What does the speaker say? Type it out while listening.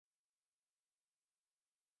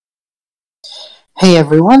Hey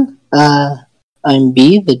everyone, I'm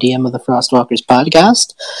B, the DM of the Frostwalkers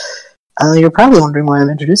podcast. You're probably wondering why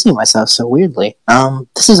I'm introducing myself so weirdly.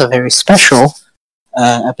 This is a very special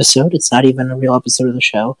episode. It's not even a real episode of the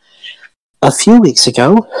show. A few weeks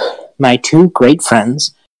ago, my two great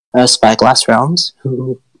friends, Spyglass Realms,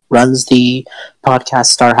 who runs the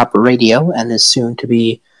podcast Starhopper Radio and is soon to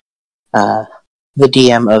be the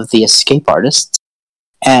DM of the Escape Artists,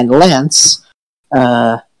 and Lance,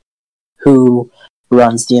 who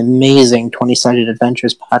runs the amazing 20-Sided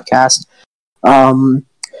Adventures podcast,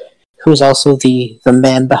 who's also the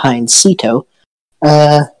man behind Cito,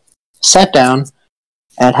 sat down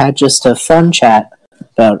and had just a fun chat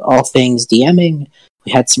about all things DMing.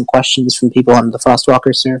 We had some questions from people on the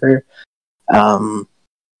Frostwalker server, and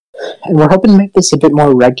we're hoping to make this a bit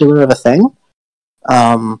more regular of a thing.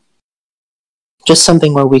 Just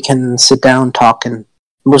something where we can sit down, talk, and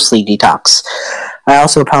mostly detox. I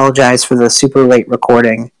also apologize for the super late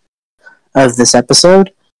recording of this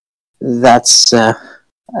episode. That's on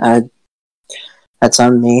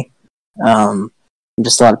me.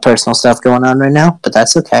 Just a lot of personal stuff going on right now, but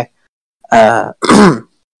that's okay.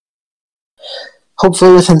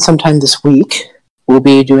 Hopefully within some time this week, we'll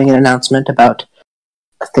be doing an announcement about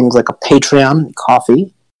things like a Patreon and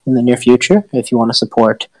coffee in the near future, if you want to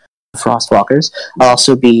support Frostwalkers. I'll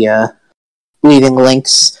also be leaving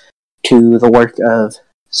links to the work of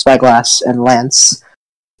Spyglass and Lance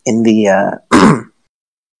in the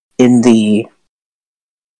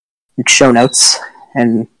show notes,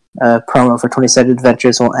 and promo for 20-Sided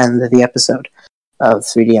Adventures will end the episode of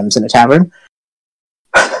 3DMs in a Tavern.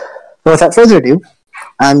 But without further ado,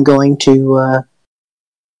 I'm going to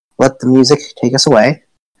let the music take us away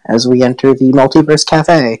as we enter the Multiverse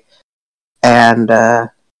Cafe and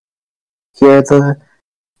hear the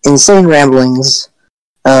insane ramblings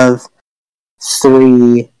of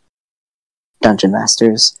 3 dungeon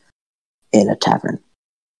masters in a tavern.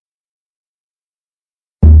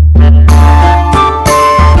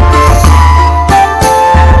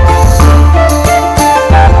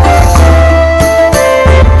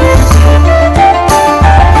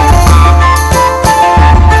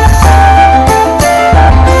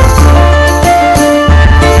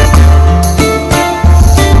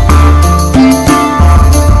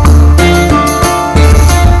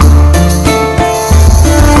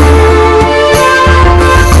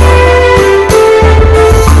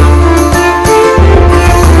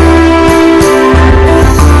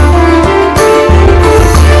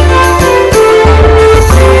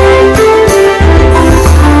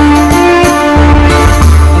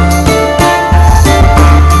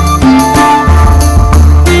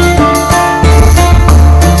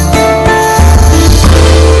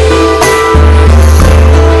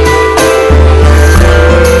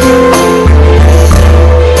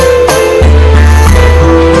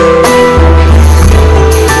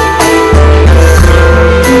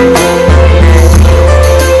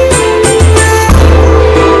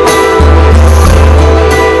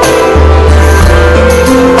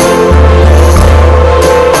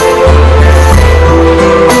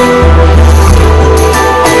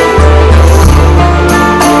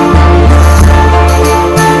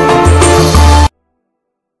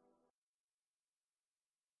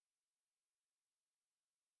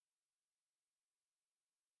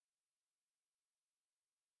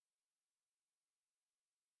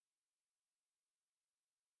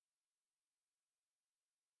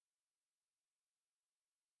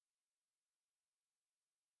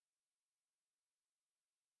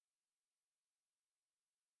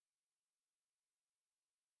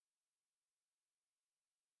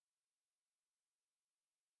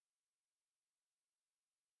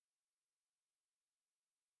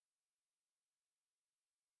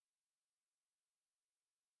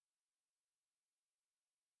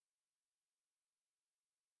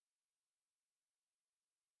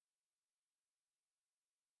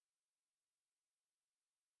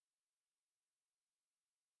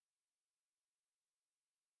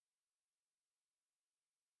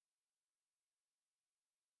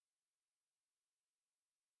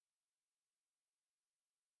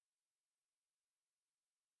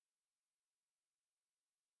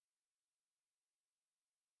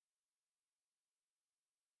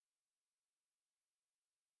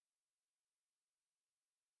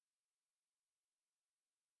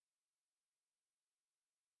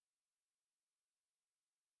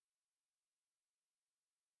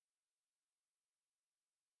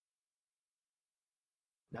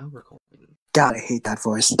 Now recording. God, I hate that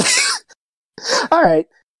voice. Alright,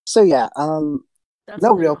 so yeah, That's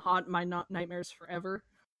no gonna real... haunt my nightmares forever.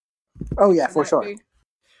 Oh yeah, for sure. Be.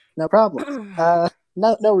 No problem.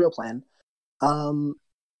 No real plan.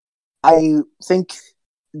 I think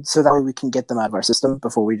so that way we can get them out of our system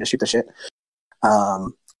before we just shoot the shit.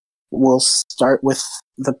 We'll start with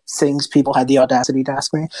the things people had the audacity to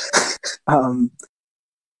ask me.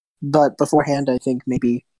 But beforehand, I think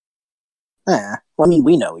maybe... well, I mean,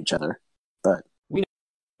 we know each other, but... We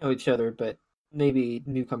know each other, but maybe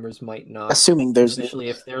newcomers might not. Assuming there's... Especially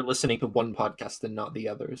if they're listening to one podcast and not the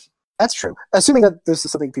others. That's true. Assuming that this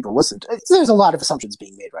is something people listen to. There's a lot of assumptions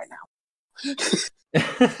being made right now.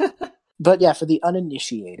 But yeah, for the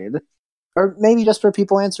uninitiated, or maybe just for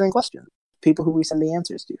people answering questions, people who we send the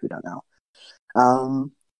answers to who don't know.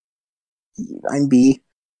 I'm B.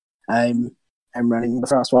 I'm running the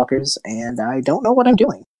Frostwalkers, and I don't know what I'm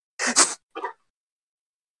doing.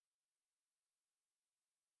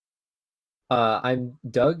 I'm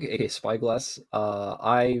Doug, aka Spyglass.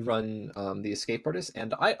 I run the Escape Artist,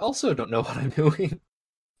 and I also don't know what I'm doing.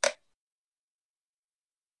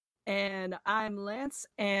 And I'm Lance,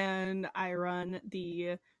 and I run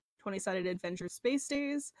the 20-sided adventure Space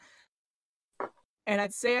Days. And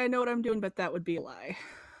I'd say I know what I'm doing, but that would be a lie.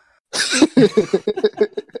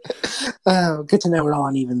 Oh, good to know we're all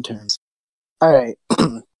on even terms. All right.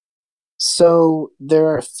 So there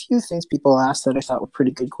are a few things people asked that I thought were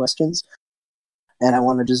pretty good questions, and I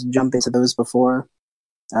want to just jump into those before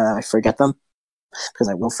I forget them, because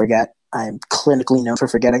I will forget. I'm clinically known for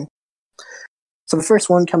forgetting. So the first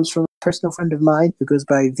one comes from a personal friend of mine who goes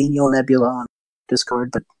by Venial Nebula on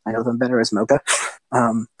Discord, but I know them better as Mocha.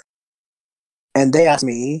 And they asked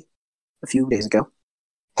me a few days ago,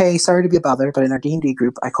 hey, sorry to be a bother, but in our D&D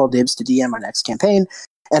group, I call dibs to DM our next campaign,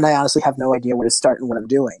 and I honestly have no idea where to start and what I'm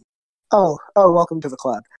doing. Oh, welcome to the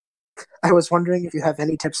club. I was wondering if you have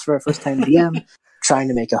any tips for a first-time DM trying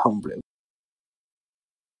to make a homebrew.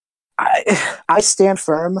 I stand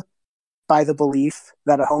firm by the belief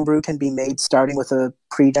that a homebrew can be made starting with a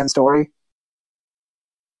pre-gen story.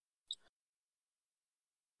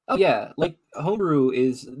 Oh yeah, like homebrew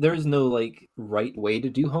there's no like right way to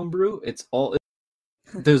do homebrew.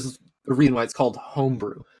 There's a reason why it's called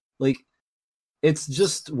homebrew. Like it's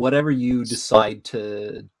just whatever you decide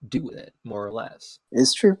to do with it, more or less.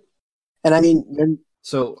 It's true. And I mean, you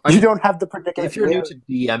don't have the predicament. If you're new to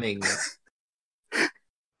DMing,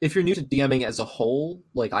 if you're new to DMing as a whole,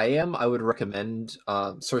 like I am, I would recommend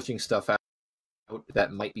searching stuff out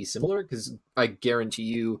that might be similar, because I guarantee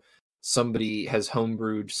you somebody has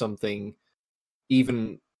homebrewed something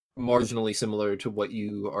even marginally similar to what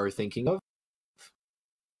you are thinking of.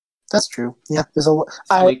 That's true. Yeah, there's a.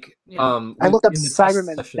 I looked up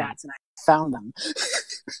Cybermen stats and I found them.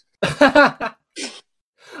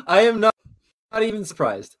 I am not even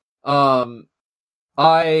surprised. When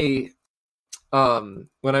I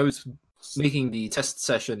was making the test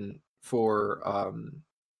session for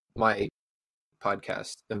my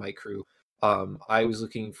podcast and my crew, I was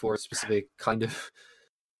looking for a specific kind of.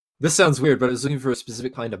 This sounds weird, but I was looking for a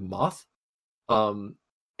specific kind of moth,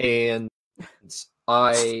 and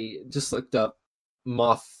I just looked up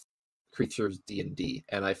moth creatures D&D,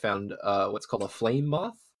 and I found what's called a flame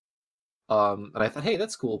moth. And I thought, hey,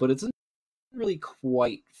 that's cool, but it doesn't really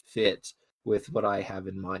quite fit with what I have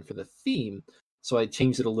in mind for the theme. So I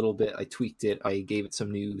changed it a little bit, I tweaked it, I gave it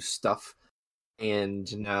some new stuff,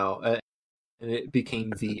 and now it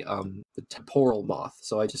became the temporal moth.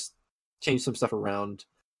 So I just changed some stuff around.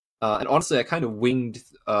 And honestly, I kind of winged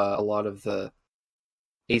a lot of the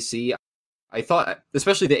AC. I thought,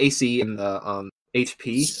 especially the AC and the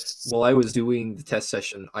HP, while I was doing the test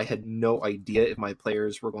session, I had no idea if my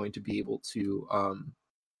players were going to be able to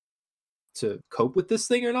cope with this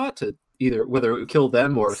thing or not, to either whether it would kill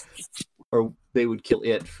them or they would kill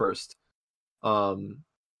it first. So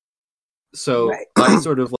right. I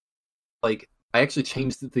sort of like I actually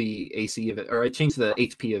changed the AC of it, or I changed the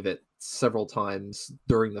HP of it several times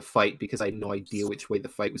during the fight because I had no idea which way the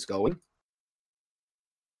fight was going.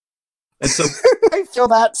 And so I feel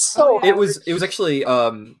that so hard. It was actually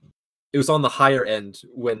it was on the higher end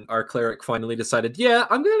when our cleric finally decided, yeah,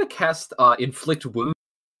 I'm gonna cast inflict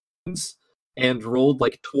wounds, and rolled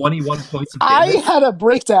like 21 points of damage. I had a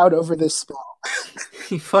breakdown over this spell.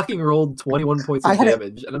 He fucking rolled 21 points of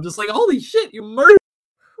damage, and I'm just like, holy shit, you murdered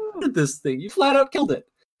this thing. You flat out killed it.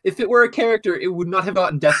 If it were a character, it would not have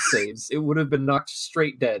gotten death saves. It would have been knocked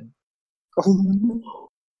straight dead.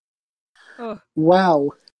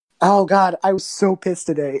 Wow. Oh god, I was so pissed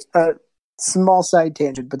today. Small side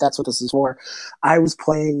tangent, but that's what this is for. I was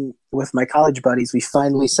playing with my college buddies. We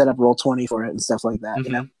finally set up Roll20 for it and stuff like that,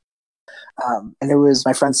 you know? And it was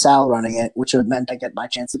my friend Sal running it, which meant I get my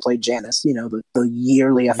chance to play Janice, you know, the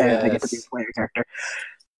yearly event I get to be a player character.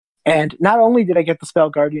 And not only did I get the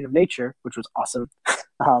spell Guardian of Nature, which was awesome,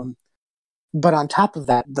 But on top of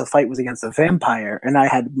that, the fight was against a vampire, and I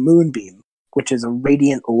had Moonbeam, which is a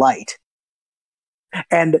radiant light.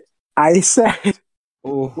 And I said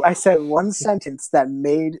one sentence that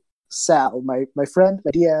made Sal, my friend,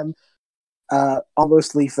 my DM,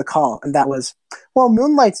 almost leave the call, and that was, well,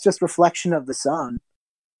 moonlight's just reflection of the sun.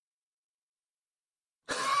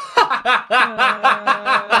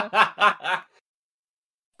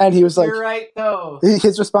 And he was like, "You're right, though."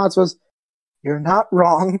 His response was, "You're not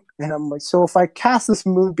wrong." And I'm like, so if I cast this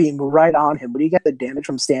moonbeam right on him, would he get the damage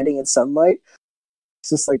from standing in sunlight? It's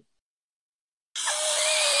just like,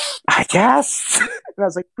 I guess. And I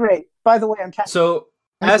was like, great. By the way, I'm casting. So,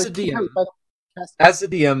 as a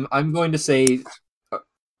DM, I'm going to say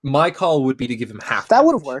my call would be to give him half. That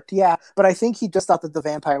would have worked, yeah. But I think he just thought that the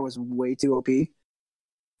vampire was way too OP.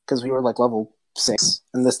 Because we were like level 6,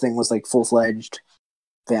 and this thing was like full-fledged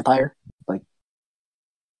vampire. Like,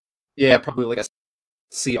 yeah, probably like a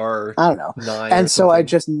CR. I don't know. 9 and so I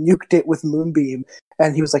just nuked it with Moonbeam,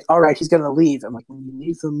 and he was like, all right, he's going to leave. I'm like, when you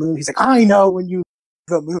leave the moon, he's like, I know when you leave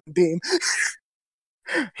the Moonbeam.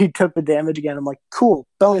 He took the damage again. I'm like, cool,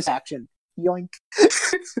 bonus action. Yoink.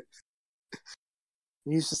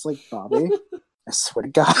 He's just like, Bobby, I swear to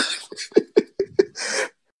God.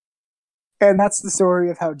 And that's the story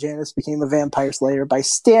of how Janice became a vampire slayer, by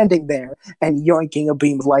standing there and yoinking a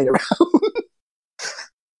beam of light around.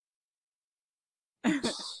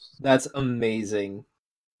 That's amazing.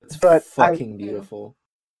 It's beautiful.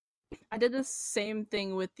 I did the same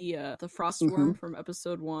thing with the Frostworm from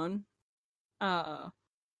episode 1. I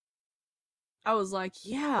was like,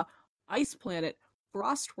 yeah, ice planet,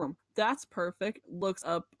 Frostworm, that's perfect. Looks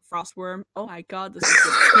up Frostworm. Oh my god, this is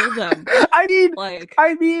gonna kill them.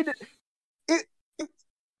 I mean,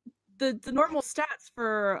 the normal stats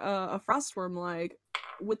for a Frostworm, like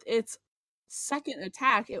with its second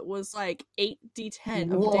attack, it was like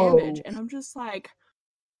 8d10 of damage, and I'm just like,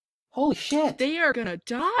 holy shit, they are gonna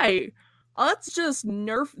die. Let's just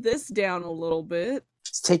nerf this down a little bit.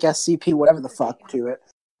 Just take SCP, whatever the fuck, to it.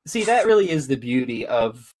 See, that really is the beauty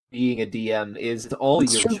of being a DM, is it's all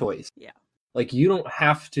your choice. Yeah. Like, you don't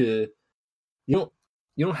have to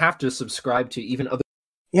subscribe to even other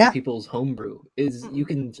people's homebrew. You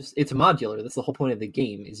can just, it's modular. That's the whole point of the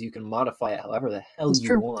game, is you can modify it however the hell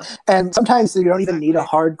you want. And sometimes you don't even need a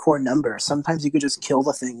hardcore number. Sometimes you could just kill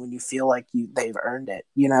the thing when you feel like they've earned it,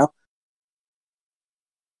 you know?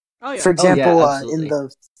 Oh, yeah. For example, in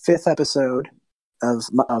the 5th episode of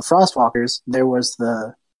Frostwalkers, there was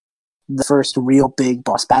the first real big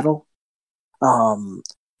boss battle,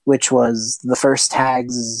 which was the first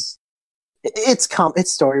tags. It's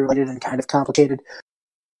story related and kind of complicated,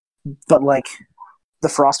 but like the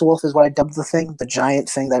Frostwolf is what I dubbed the thing, the giant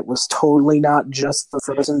thing that was totally not just the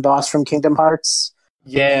frozen boss from Kingdom Hearts.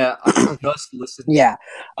 Yeah, I just listened. Yeah,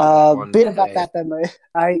 bit about that. Then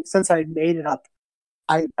since I made it up,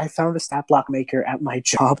 I found a stat block maker at my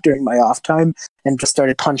job during my off time and just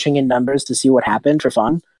started punching in numbers to see what happened for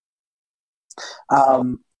fun.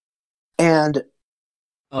 And that's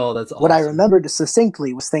awesome. What I remembered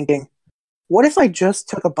succinctly was thinking, what if I just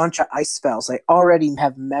took a bunch of ice spells I already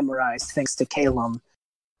have memorized thanks to Calum,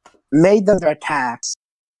 made them their attacks,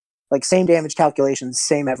 like same damage calculations,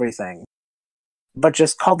 same everything, but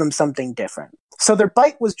just called them something different. So their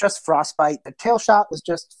bite was just frostbite, their tail shot was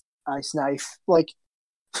just ice knife, like,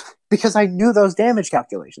 because I knew those damage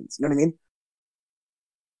calculations, you know what I mean?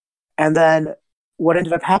 And then what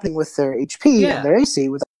ended up happening with their HP and their AC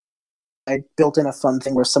was I built in a fun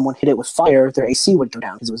thing where someone hit it with fire, their AC would go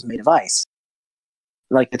down because it was made of ice.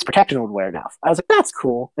 Like, its protection would wear it off. I was like, that's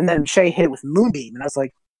cool. And then Shay hit it with Moonbeam, and I was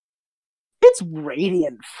like, it's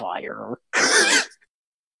radiant fire.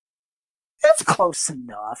 It's close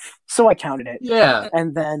enough. So I counted it. Yeah.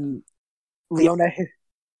 And then Leona hit.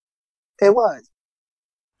 It was.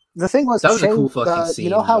 The thing was, that was a cool fucking scene.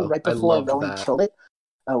 You know how right before Rowan killed it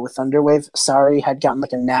with Thunderwave, Sari had gotten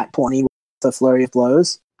like a nat 20 with the Flurry of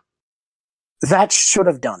Blows? That should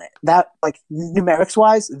have done it. That, like, numerics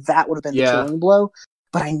wise, that would have been the killing blow.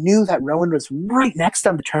 But I knew that Rowan was right next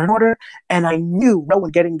on the turn order, and I knew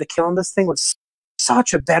Rowan getting the kill on this thing was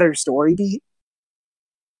such a better story beat.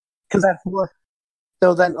 Because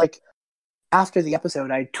so then, like, after the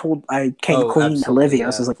episode, I came clean to Olivia. I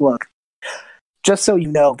was like, look, just so you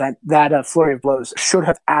know, that Flurry of Blows should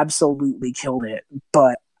have absolutely killed it,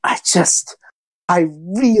 but I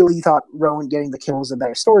really thought Rowan getting the kill was a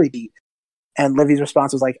better story beat. And Livy's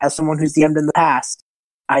response was like, as someone who's DM'd in the past,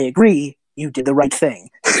 I agree, you did the right thing.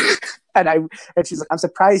 and she's like, I'm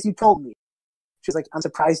surprised you told me. She's like, I'm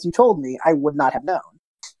surprised you told me. I would not have known.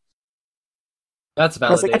 That's I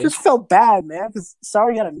was like, I validating. just felt bad, man, because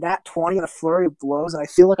Sari got a nat 20 and a flurry of blows, and I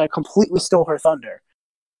feel like I completely stole her thunder.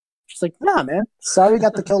 She's like, nah, man. Sari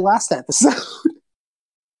got the kill last episode.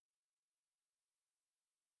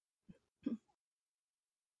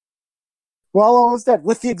 Well, almost dead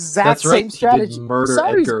with the exact That's right. same She did strategy. murder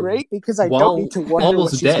Sari's Edgar great because I don't while need to wonder what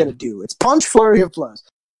almost she's going to dead. do. It's punch, flurry of blows.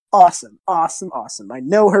 Awesome, awesome, awesome. I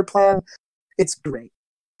know her plan. It's great.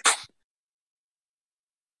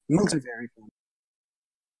 Monks are very fun.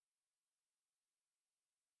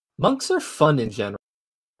 Monks are fun in general.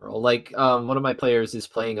 Like, one of my players is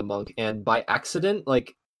playing a monk, and by accident,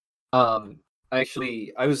 like,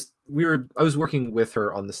 actually, I was working with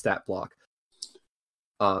her on the stat block,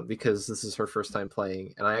 because this is her first time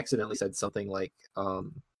playing, and I accidentally said something like, I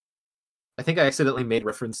think I accidentally made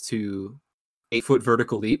reference to 8-foot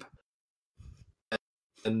vertical leap,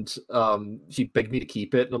 and she begged me to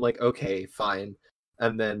keep it, and I'm like, okay, fine.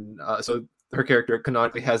 And then, so her character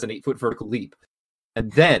canonically has an 8-foot vertical leap,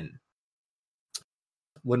 and then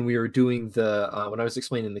when we were doing the when I was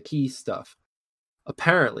explaining the key stuff,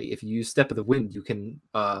 apparently if you use Step of the Wind, you can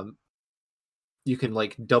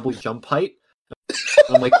like double jump height.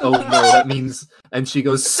 I'm like, oh no, that means, and she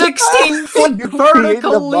goes 16-foot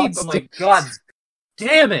vertical leap. I'm like, god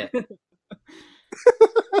damn it.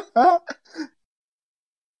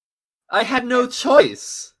 I had no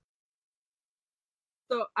choice.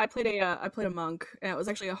 So I played a monk, and it was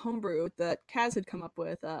actually a homebrew that Kaz had come up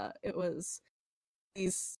with. It was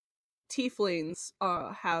these tieflings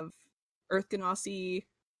have Earth Genasi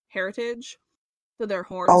heritage, so their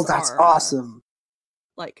horns that's are awesome.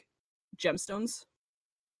 Like gemstones.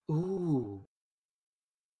 Ooh.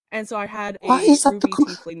 And so I had a Why is that ruby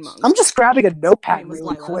tiefling monk. I'm just grabbing a notepad Name was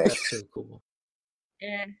really Lila. quick. That's so cool.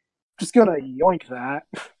 And Just gonna yoink that.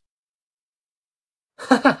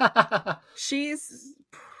 she's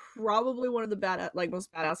probably one of the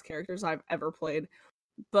most badass characters I've ever played.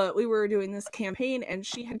 But we were doing this campaign, and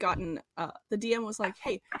she had gotten the DM was like,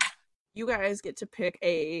 "Hey, you guys get to pick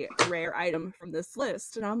a rare item from this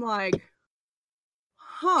list," and I'm like,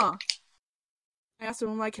 "Huh." I asked him,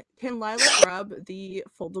 I'm like, "Can Lila grab the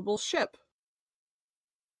foldable ship?"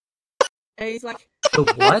 And he's like, The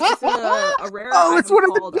what? It's a rare Oh, item it's one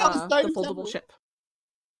of the called best the items foldable ever. ship.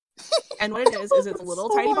 And what it is it's a little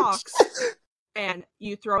tiny box, and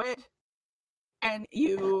you throw it, and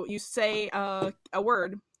you say a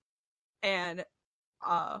word, and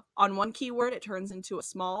on one keyword it turns into a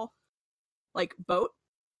small, like, boat.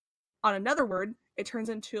 On another word, it turns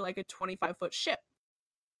into like a 25-foot ship.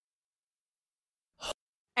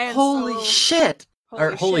 And holy shit!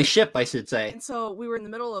 Holy ship, I should say. And so we were in the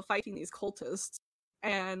middle of fighting these cultists,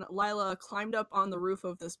 and Lila climbed up on the roof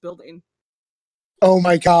of this building. Oh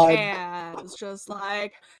my god. And it's just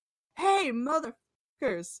like, "Hey,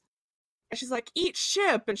 motherfuckers." And she's like, "Eat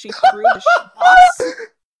ship!" And she threw the box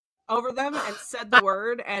over them and said the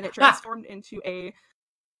word, and it transformed into a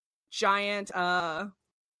giant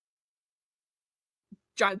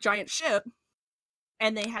giant ship.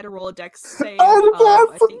 And they had to roll a dex save of,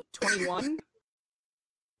 I think, 21.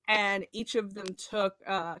 And each of them took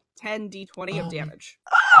 10 d20 of damage.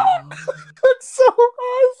 That's so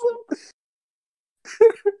awesome.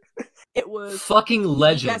 It was fucking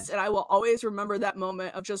legend. Yes, and I will always remember that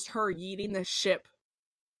moment of just her yeeting the ship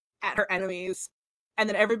at her enemies. And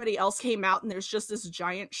then everybody else came out, and there's just this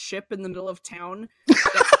giant ship in the middle of town that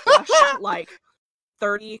crushed like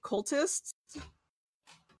 30 cultists.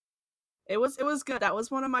 It was good. That was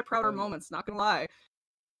one of my prouder moments, not gonna lie.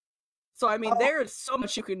 So I mean, there's so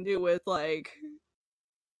much you can do with, like,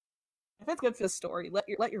 if it's good for the story,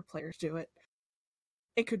 let your players do it.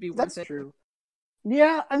 It could be worth it. That's true.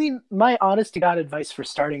 Yeah, I mean, my honest to God advice for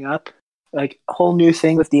starting up, like, a whole new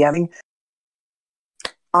thing with DMing,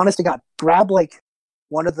 honest to God, grab, like,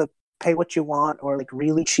 one of the pay what you want or, like,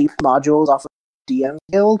 really cheap modules off of DM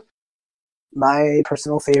Guild. My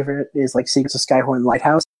personal favorite is, like, Secrets of Skyhorn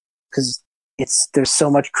Lighthouse, because there's so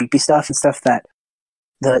much creepy stuff and stuff that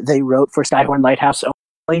they wrote for Skyhorn Lighthouse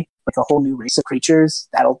only, like a whole new race of creatures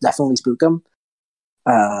that'll definitely spook them.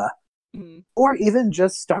 Or even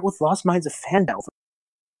just start with Lost Minds of Phandelver.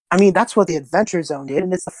 I mean, that's what the Adventure Zone did,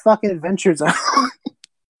 and it's the fucking Adventure Zone.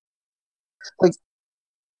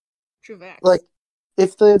 Like,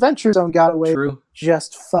 if the Adventure Zone got away with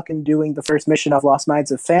just fucking doing the first mission of Lost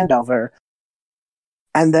Minds of Phandelver,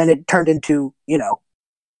 and then it turned into,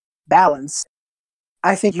 balance,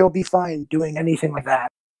 I think you'll be fine doing anything like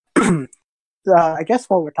that. I guess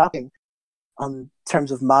while we're talking on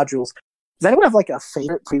terms of modules, does anyone have, like, a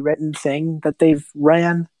favorite pre-written thing that they've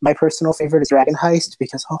ran? My personal favorite is Dragon Heist,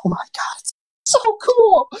 because, oh my god, it's so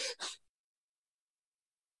cool!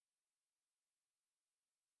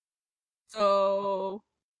 So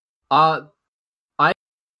I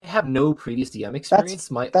have no previous DM experience.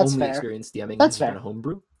 My that's only fair. experience DMing That's has been fair. a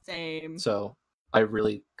homebrew, same. so I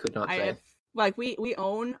really could not I say. have like we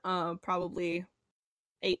own probably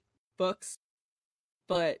 8 books,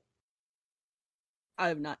 but I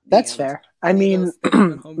have not That's DM'd fair. I any of mean, those. They've been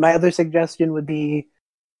my homebrew. other suggestion would be,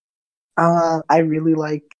 I really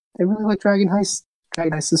like Dragon Heist.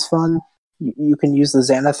 Dragon Heist is fun. You can use the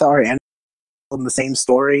Xanathar and in the same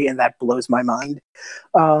story, and that blows my mind.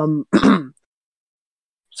 Curse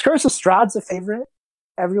of Strahd's a favorite.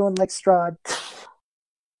 Everyone likes Strahd.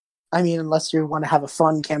 I mean, unless you want to have a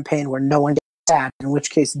fun campaign where no one gets sad, in which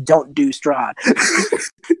case, don't do Strahd.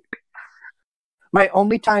 My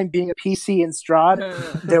only time being a PC in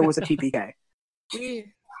Strahd, there was a TPK.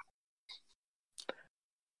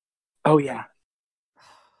 Oh yeah.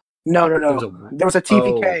 No. There was a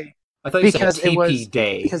TPK. I thought you Because said TP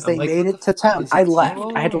day. because I'm they like, made what it the to town. is I it left.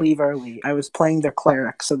 TP? I had to leave early. I was playing their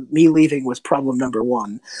cleric, so me leaving was problem number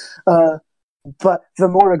one. But the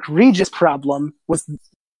more egregious problem was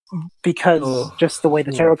because just the way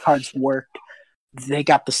the tarot cards worked, they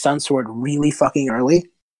got the Sun Sword really fucking early.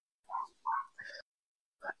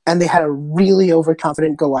 And they had a really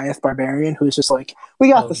overconfident Goliath barbarian who was just like, we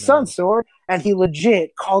got the Sun Sword, and he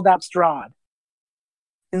legit called out Strahd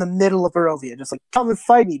in the middle of Barovia, just like, come and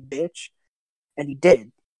fight me, bitch. And he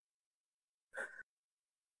did.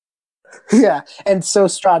 Yeah, and so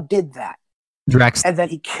Strahd did that. Drax, and then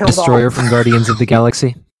he killed Destroyer all from Guardians of the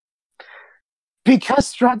Galaxy.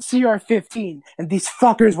 Because Strahd's CR15, and these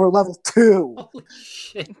fuckers were level 2. Holy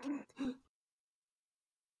shit.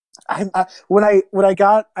 When I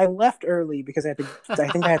left early because I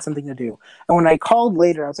think I had something to do. And when I called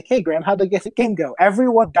later, I was like, hey, Graham, how'd the game go?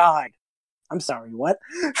 Everyone died. I'm sorry, what?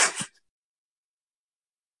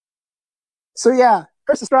 So yeah,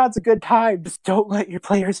 Curse of Strahd's a good time. Just don't let your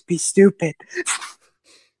players be stupid.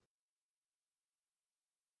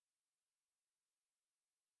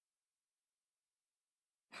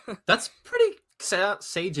 That's pretty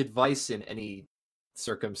sage advice in any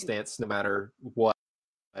circumstance, no matter what.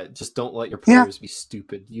 Just don't let your players be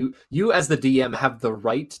stupid. You as the DM have the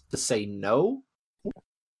right to say no.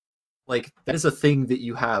 Like, that is a thing that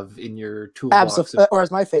you have in your toolbox. Or as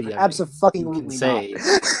my favorite, you can say,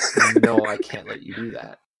 no, I can't let you do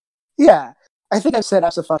that. Yeah, I think I've said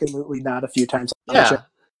absolutely not a few times. Yeah,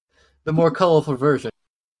 the more colorful version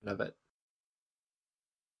of it.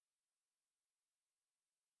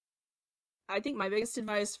 I think my biggest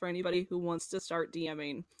advice for anybody who wants to start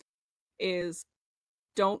DMing is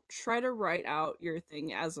don't try to write out your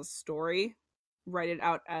thing as a story. Write it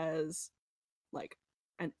out as like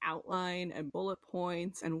an outline and bullet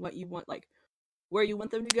points and what you want, like where you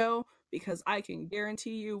want them to go, because I can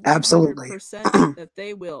guarantee you 100% that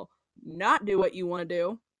they will not do what you want to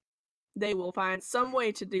do. They will find some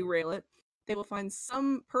way to derail it. They will find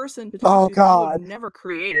some person to talk to who you've never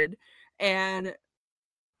created. And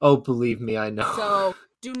oh, believe me, I know. So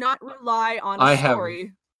do not rely on a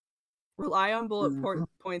story. Rely on bullet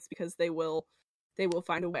points, because they will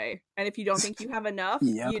find a way. And if you don't think you have enough,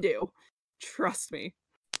 you do. Trust me.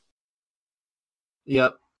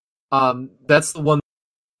 Yep. That's the one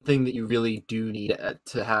thing that you really do need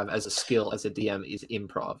to have as a skill as a DM is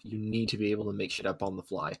improv. You need to be able to make shit up on the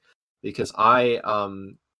fly. Because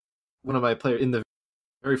one of my players in the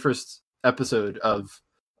very first episode of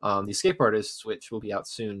the Escape Artists, which will be out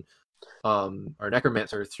soon, our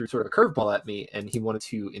necromancer threw sort of a curveball at me, and he wanted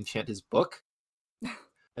to enchant his book.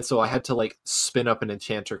 And so I had to like spin up an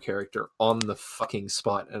enchanter character on the fucking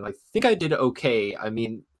spot, and I think I did okay. I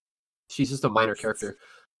mean, she's just a minor character,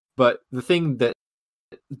 but the thing that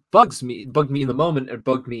bugged me in the moment, and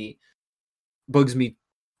bugs me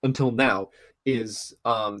until now, is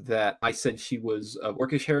that I said she was of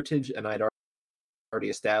Orcish heritage, and I'd already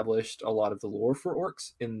established a lot of the lore for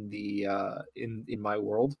orcs in the in my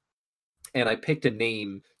world, and I picked a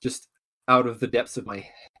name just out of the depths of my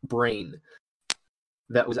brain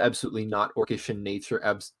that was absolutely not Orcish in nature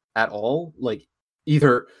at all, like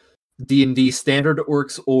either D&D standard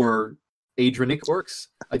orcs or Adrenic orcs.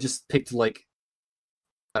 I just picked, like,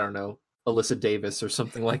 I don't know, Alyssa Davis or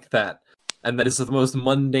something like that, and that is the most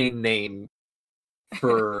mundane name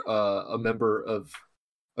for a member of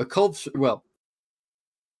a culture. Well,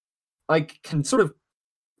 I can sort of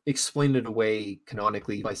explain it away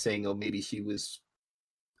canonically by saying, oh, maybe she was,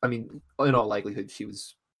 I mean, in all likelihood, she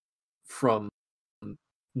was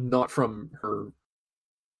not from her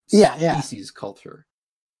species culture,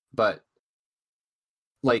 but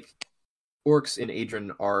like orcs in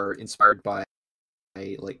Adrian are inspired by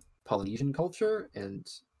like Polynesian culture, and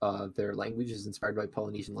their language is inspired by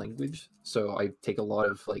Polynesian language. So I take a lot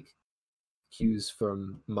of like cues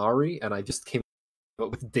from Mari, and I just came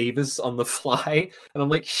up with Davis on the fly, and I'm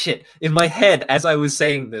like, shit. In my head, as I was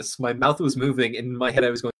saying this, my mouth was moving, and in my head I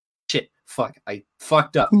was going, shit, fuck, I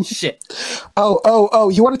fucked up, shit. Oh,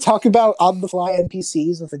 you want to talk about on-the-fly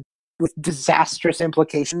NPCs with disastrous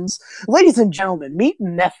implications? Ladies and gentlemen, meet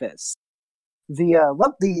Nephis,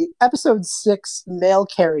 the episode 6 mail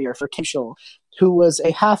carrier for Kishel, who was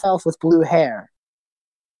a half-elf with blue hair.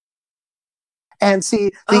 And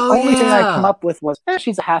see, the only thing I come up with was,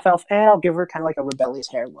 she's a half-elf, and I'll give her kind of like a rebellious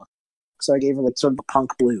hair look. So I gave her like sort of a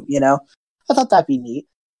punk blue, you know? I thought that'd be neat.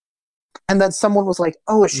 And then someone was like,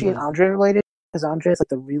 oh, is she and Andre related? Because Andre has like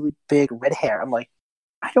the really big red hair. I'm like,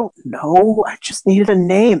 I don't know. I just needed a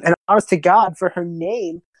name. And honest to God, for her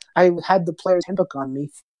name, I had the player's handbook on me.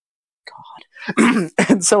 God.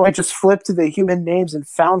 And so I just flipped to the human names and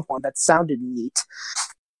found one that sounded neat.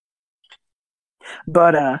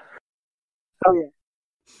 But, oh yeah.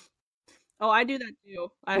 Oh, I do that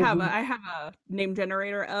too. I have a name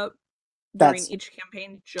generator up during each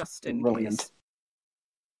campaign just in case.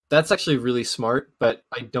 That's actually really smart, but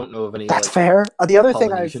I don't know of any. That's fair. The other thing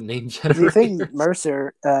name the thing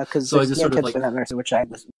Mercer, because so I just sort of like that Mercer, which I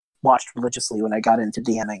watched religiously when I got into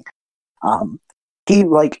DMing. He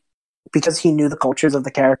because he knew the cultures of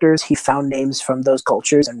the characters, he found names from those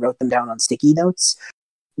cultures and wrote them down on sticky notes,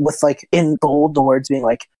 with like in gold the words being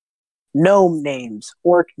like gnome names,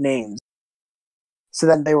 orc names. So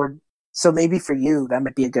then so maybe for you that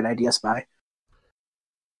might be a good idea, Spy.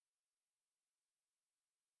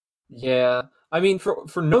 Yeah, I mean,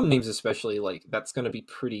 for gnome names especially, like that's going to be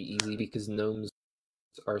pretty easy because gnomes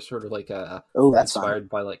are sort of like inspired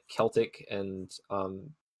by like Celtic and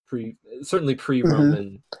certainly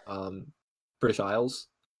pre-Roman British Isles,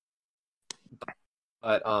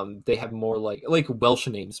 but they have more like Welsh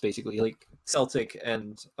names basically, like Celtic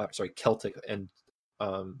and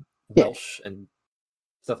Welsh and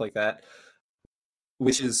stuff like that,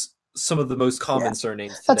 which is some of the most common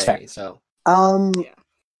surnames today. So yeah.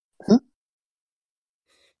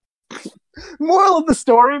 Moral of the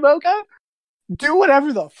story, Mocha? Do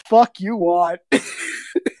whatever the fuck you want.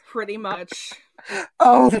 Pretty much.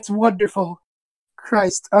 Oh, that's wonderful.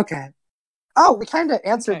 Christ. Okay. Oh, we kind of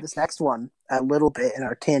answered this next one a little bit in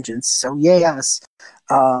our tangents, so yes.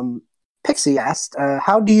 Pixie asked,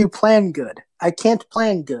 how do you plan good? I can't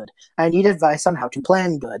plan good. I need advice on how to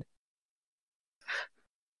plan good.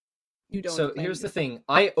 You don't. So here's the thing.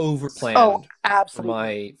 I overplanned for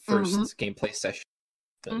my first gameplay session.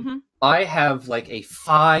 I have like a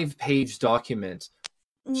 5-page document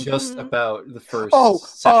just about the first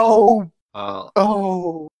session. I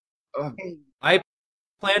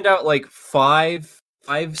planned out like five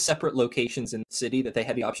separate locations in the city that they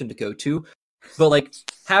had the option to go to, but like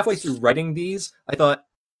halfway through writing these, I thought,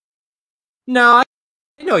 no,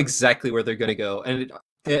 I know exactly where they're going to go, and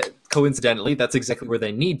coincidentally, that's exactly where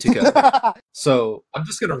they need to go. So I'm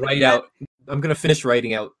just going to write out. I'm going to finish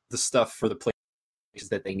writing out the stuff for the places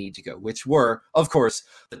that they need to go, which were, of course,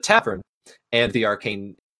 the Tavern and the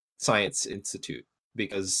Arcane Science Institute,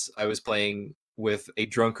 because I was playing with a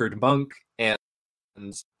drunkard monk and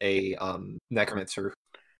a necromancer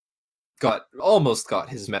who almost got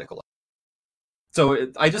his medical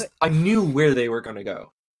license. So I knew where they were going to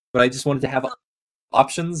go, but I just wanted to have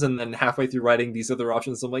options, and then halfway through writing these other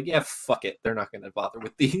options, I'm like, yeah, fuck it, they're not going to bother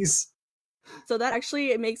with these. So that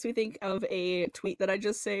actually, it makes me think of a tweet that I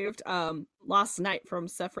just saved last night from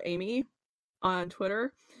Sephra Amy on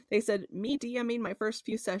Twitter. They said, me DMing my first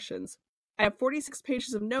few sessions. I have 46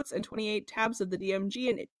 pages of notes and 28 tabs of the DMG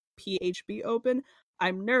and PHB open.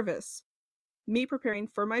 I'm nervous. Me preparing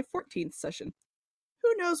for my 14th session.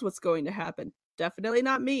 Who knows what's going to happen? Definitely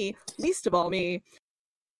not me. Least of all me.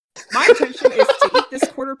 My intention is to eat this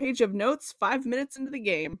quarter page of notes 5 minutes into the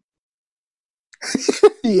game.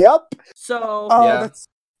 Yep. So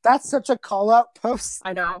that's such a call out post.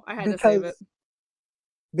 I know. I had to save it.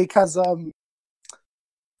 Because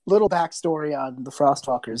little backstory on the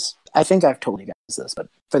Frostwalkers. I think I've told you guys this, but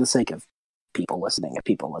for the sake of people listening, if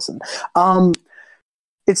people listen.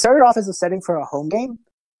 It started off as a setting for a home game.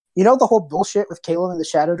 You know the whole bullshit with Caleb and the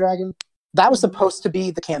Shadow Dragon? That was supposed to be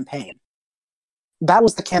the campaign. That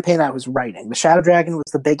was the campaign I was writing. The Shadow Dragon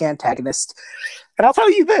was the big antagonist. And I'll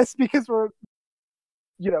tell you this, because we're,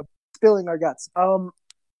 spilling our guts.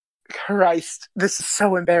 Christ, this is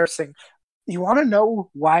so embarrassing. You want to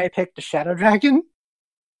know why I picked the Shadow Dragon?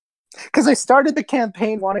 Because I started the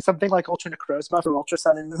campaign wanting something like Ultra Necrozma from Ultra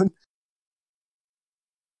Sun and Moon.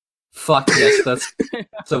 Fuck yes, that's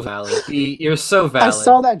so valid. You're so valid. I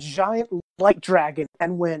saw that giant light dragon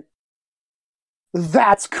and went,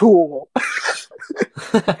 that's cool.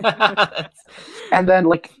 And then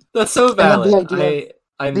like That's so valid.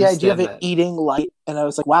 I the idea of understand it that. eating light, and I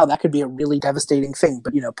was like, wow, that could be a really devastating thing.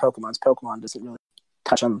 But Pokemon doesn't really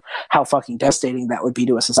touch on how fucking devastating that would be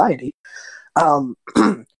to a society. I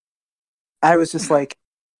was just like,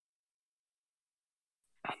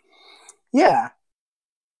 yeah,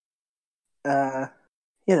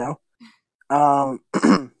 you know,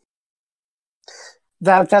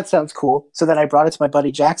 that sounds cool. So then I brought it to my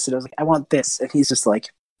buddy Jackson. I was like, I want this, and he's just like,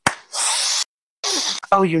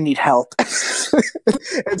 oh, you need help.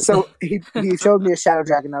 And so he showed me a Shadow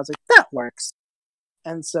Dragon, and I was like, that works.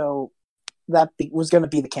 And so that was going to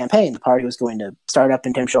be the campaign. The party was going to start up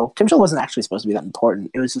in Timshul. Timshul wasn't actually supposed to be that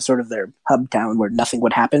important. It was just sort of their hub town where nothing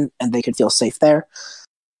would happen, and they could feel safe there.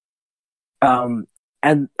 And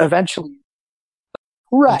eventually,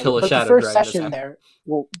 right, but the first session there,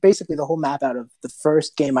 well, basically the whole map out of the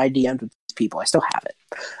first game I DM'd with these people, I still have it.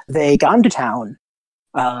 They got into town.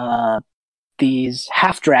 These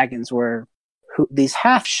half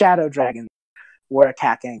shadow dragons were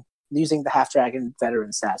attacking using the half dragon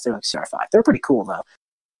veteran stats. They're like CR5. They're pretty cool though,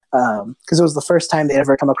 because it was the first time they'd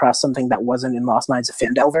ever come across something that wasn't in Lost Mines of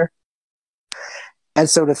Phandelver. And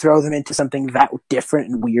so to throw them into something that different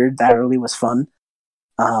and weird that early was fun.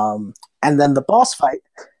 And then the boss fight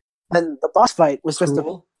was just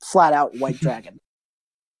a flat out white dragon.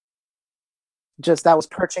 Just that was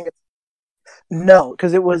perching. No,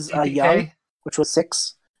 because it was young, which was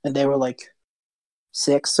 6, and they were like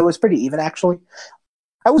 6, so it was pretty even actually.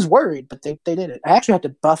 I was worried, but they did it. I actually had to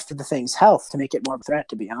buff the thing's health to make it more of a threat,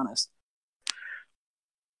 to be honest.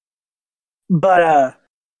 But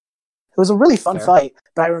it was a really fun fight,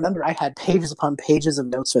 but I remember I had pages upon pages of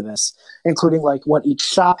notes for this, including like what each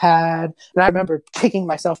shop had. And I remember kicking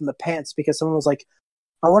myself in the pants because someone was like,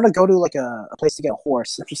 I want to go to like a place to get a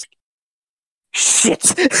horse. I'm just like,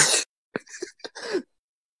 shit.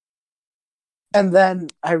 And then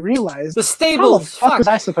I realized, the stables. How the fuck was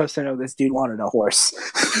I supposed to know this dude wanted a horse?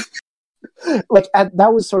 Like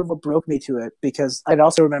that was sort of what broke me to it, because I'd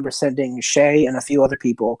also remember sending Shay and a few other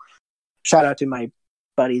people. Shout out to my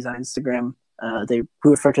buddies on Instagram. They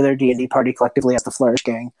refer to their D&D party collectively as the Flourish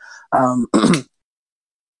Gang. The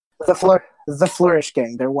Flourish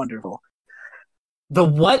Gang. They're wonderful. The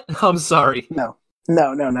what? I'm sorry. No.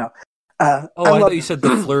 I thought you said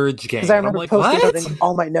the Flourish Gang. Because I remember posting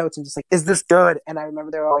all my notes and just like, is this good? And I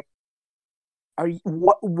remember they were like, "Are you?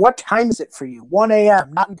 What time is it for you? 1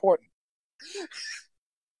 a.m. Not important."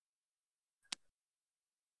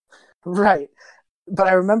 Right. But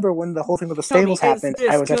I remember when the whole thing with the stables happened,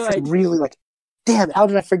 I was actually really like, damn it, how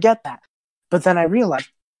did I forget that? But then I realized,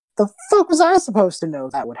 the fuck was I supposed to know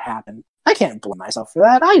that would happen? I can't blame myself for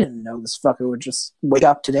that. I didn't know this fucker would just wake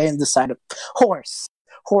up today and decide to horse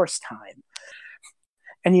time.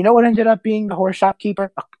 And you know what ended up being the horse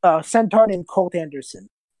shopkeeper? A centaur named Colt Anderson.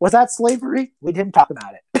 Was that slavery? We didn't talk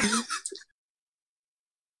about it.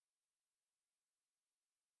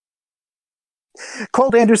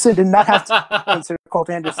 Colt Anderson did not have to consider Colt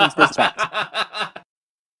Anderson's dispatch.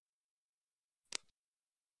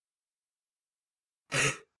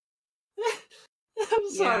 I'm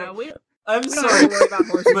sorry. Yeah, I'm sorry. Worry about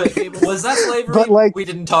horses. Was that slavery? But like, we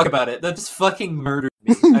didn't talk about it. That just fucking murdered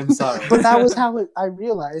me. I'm sorry. But that was how I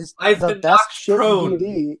realized the best shit in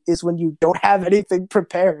D&D is when you don't have anything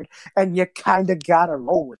prepared and you kind of gotta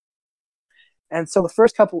roll with it. And so the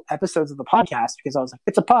first couple episodes of the podcast, because I was like,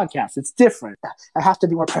 it's a podcast, it's different. I have to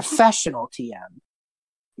be more professional, TM.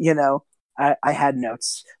 You know, I had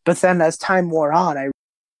notes. But then as time wore on,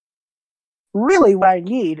 really what I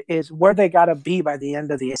need is where they gotta be by the end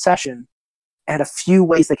of the session and a few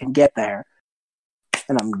ways they can get there.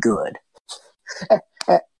 And I'm good.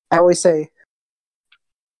 I always say...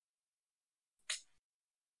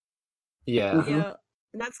 Yeah. Mm-hmm. Yeah.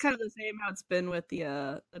 And that's kind of the same how it's been with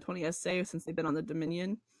the 20 SA since they've been on the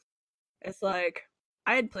Dominion. It's like,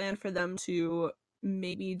 I had planned for them to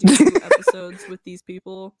maybe do 2 episodes with these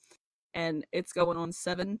people, and it's going on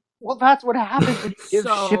 7. Well, that's what happens when you give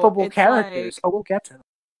shippable characters. Like, we'll get to them.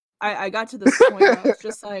 I got to this point where I was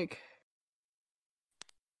just like,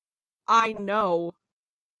 I know.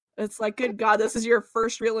 It's like, good God, this is your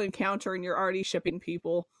first real encounter and you're already shipping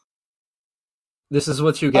people. This is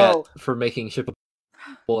what you get for making shippable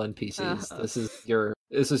NPCs. This is your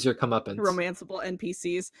comeuppance. Romancable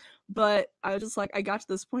NPCs. But I was just like, I got to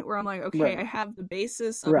this point where I'm like, okay, I have the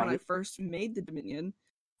basis of when I first made the Dominion.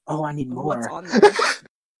 Oh, I need more. What's on there?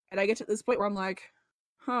 And I get to this point where I'm like,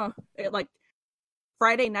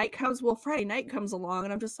 Friday night comes along,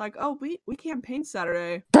 and I'm just like, oh, we campaign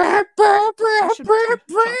Saturday. I should jot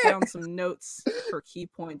down some notes for key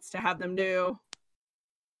points to have them do.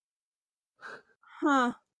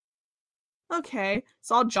 huh, okay.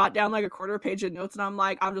 So I'll jot down like a quarter page of notes, and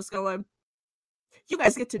I'm just going, you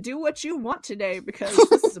guys get to do what you want today, because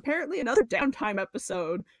this is apparently another downtime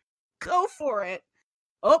episode. Go for it.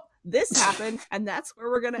 Oh, this happened, and that's where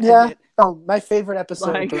we're gonna end it. Oh, my favorite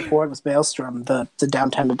episode Like- to record was Maelstrom, the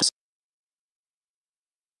downtime episode.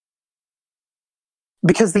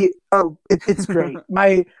 Because it's great.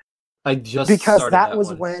 I just because started that was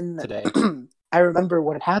one when today. I remember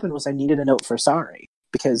what had happened was I needed a note for Sari,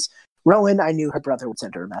 because Rowan, I knew her brother would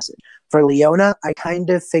send her a message. For Leona, I kind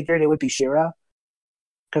of figured it would be Shira,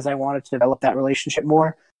 because I wanted to develop that relationship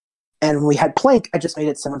more. And when we had Plank, I just made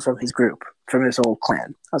it someone from his group, from his old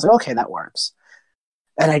clan. I was like, okay, that works.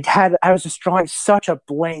 And I was just drawing such a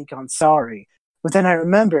blank on Sari. But then I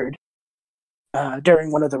remembered,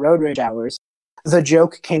 during one of the road rage hours, the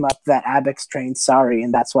joke came up that Abix trained Sari,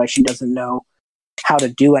 and that's why she doesn't know how to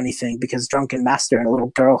do anything, because Drunken Master and a little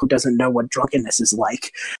girl who doesn't know what drunkenness is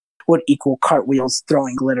like would equal cartwheels,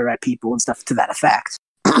 throwing glitter at people, and stuff to that effect.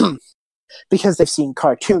 Because they've seen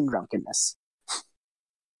cartoon drunkenness.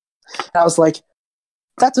 And I was like,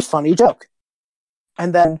 that's a funny joke.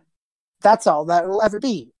 And then that's all that will ever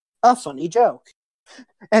be, a funny joke.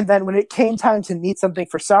 And then when it came time to need something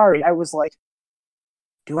for Sari, I was like,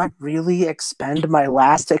 do I really expend my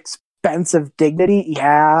last expense of dignity?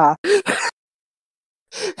 Yeah.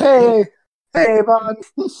 Hey, Bon.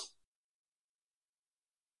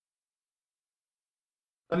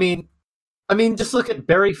 I mean, just look at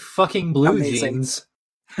Barry fucking Blue Amazing. Jeans.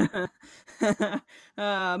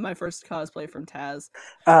 My first cosplay from Taz.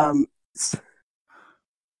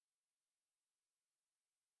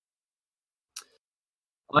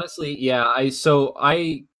 Honestly, yeah.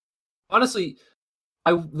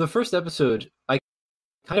 The first episode, I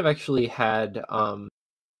kind of actually had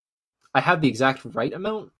I had the exact right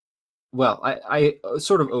amount. Well, I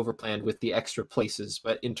sort of overplanned with the extra places,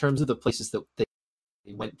 but in terms of the places that they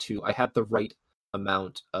went to, I had the right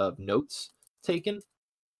amount of notes taken.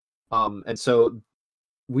 And so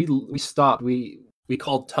we stopped. We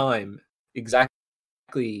called time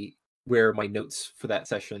exactly where my notes for that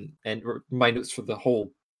session or my notes for the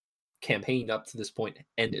whole campaign up to this point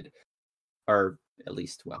ended, or at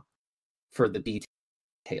least, well, for the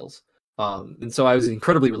details. And so I was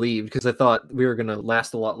incredibly relieved, because I thought we were going to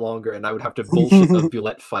last a lot longer, and I would have to bullshit the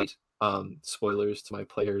Bulette fight. Spoilers to my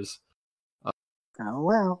players. Oh,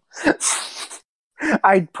 well.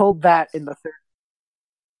 I pulled that in the third.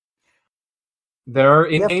 There are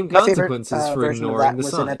in-game My favorite, consequences for version of ignoring that the was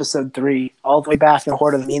sign. in episode 3, all the way back in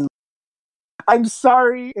Horde of the Mean. I'm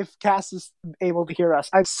sorry if Cass is able to hear us.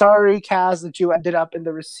 I'm sorry, Cass, that you ended up in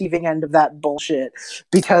the receiving end of that bullshit.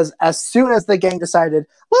 Because as soon as the gang decided,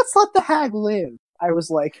 let's let the hag live, I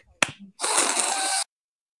was like,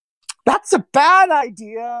 that's a bad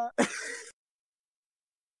idea.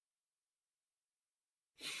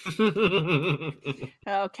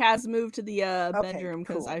 Kaz moved to the Okay, bedroom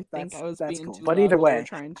because cool. I think I was That's being cool. too But loud either while they were way,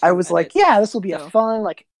 trying to I was like, edit. yeah, this will be a So- fun,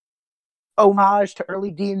 like, homage to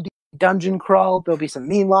early D&D dungeon crawl. There'll be some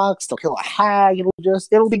mean locks. They'll kill a hag.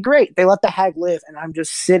 It'll be great. They let the hag live, and I'm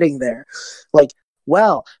just sitting there like,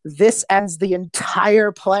 well, this ends the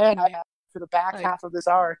entire plan I have for the back Like- half of this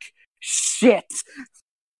arc. Shit.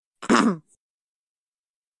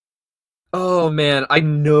 Oh man, I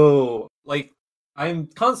know. Like, I'm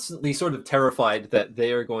constantly sort of terrified that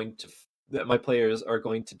that my players are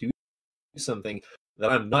going to do something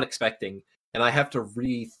that I'm not expecting, and I have to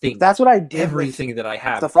rethink That's what I did with everything that I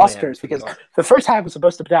have the planned Frosters, for the because arc. the first hag was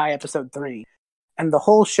supposed to die episode 3, and the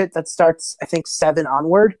whole shit that starts, I think, 7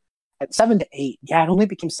 onward, at 7 to 8, yeah, it only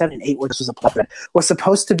became 7 and 8 where this was a plot thread, was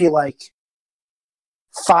supposed to be like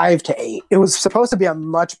 5 to 8. It was supposed to be a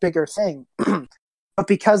much bigger thing. But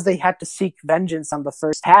because they had to seek vengeance on the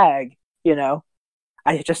first hag, I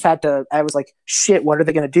was like, shit, what are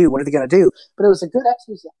they going to do? What are they going to do? But it was a good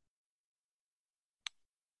exercise.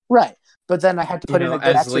 Right. But then I had to put in a good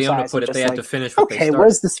as exercise. Leona put it, they had to finish what they okay,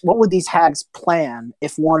 started. what would these hags plan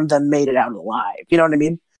if one of them made it out alive? You know what I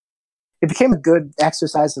mean? It became a good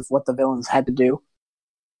exercise of what the villains had to do.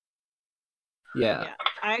 Yeah. Yeah,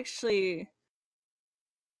 I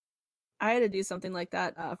had to do something like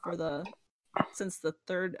that since the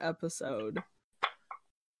third episode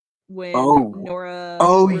when Nora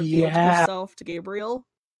revealed herself to Gabriel.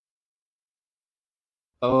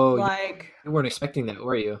 Oh, like, you weren't expecting that,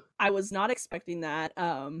 were you? I was not expecting that,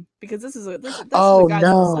 because this is a guy Oh, that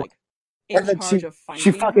no. was like in And then charge of finding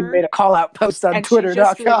she fucking her, made a call out post on and she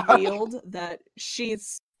just Twitter.com. revealed that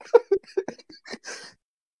she's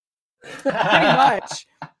pretty much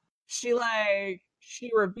she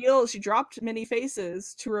dropped many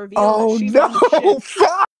faces to reveal that she's on the ship.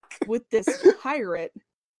 Fuck! with this pirate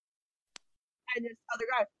and this other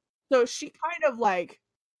guy. So she kind of like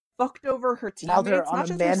fucked over her teammates. Now they're on not a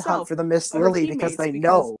just manhunt herself, for the Miss but her Lily because they teammates,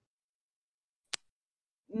 know.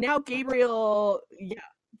 Now Gabriel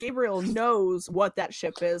knows what that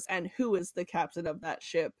ship is and who is the captain of that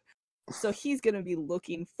ship. So he's gonna be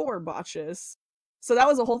looking for Botchus. So that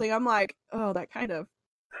was the whole thing. I'm like, oh, that kind of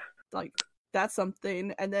like that's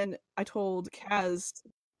something. And then I told Kaz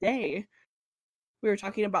today, we were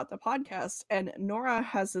talking about the podcast, and Nora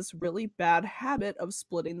has this really bad habit of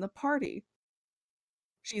splitting the party.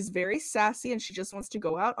 She's very sassy and she just wants to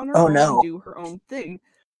go out on her own and do her own thing.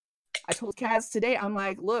 I told Kaz today, I'm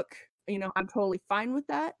like, look, I'm totally fine with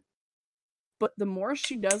that. But the more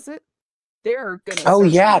she does it, they're gonna. Oh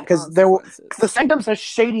yeah, because the Sanctum's a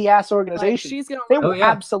shady ass organization. Like, they will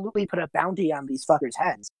absolutely put a bounty on these fuckers'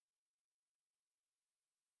 heads.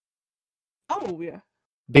 Oh yeah.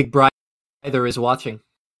 Big Brother is watching.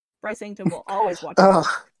 Bryce Sanctum will always watch.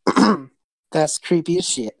 Oh, that's creepy as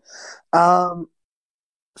shit.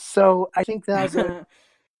 So I think that was a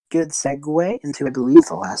good segue into, I believe,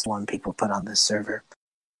 the last one people put on this server.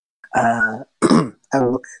 I'll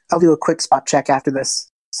do a quick spot check after this,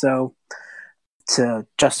 so that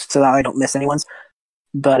I don't miss anyone's.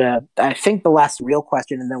 But I think the last real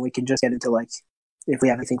question, and then we can just get into like if we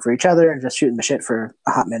have anything for each other and just shooting the shit for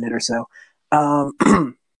a hot minute or so.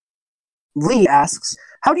 Lee asks,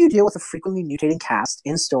 how do you deal with a frequently mutating cast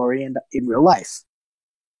in story and in real life?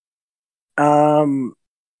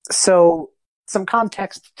 So some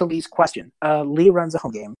context to Lee's question. Lee runs a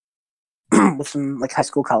home game with some like high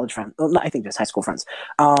school, college friends. Well, I think just high school friends.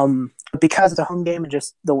 Because it's a home game and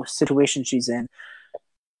just the situation she's in,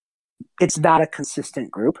 it's not a consistent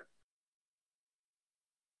group.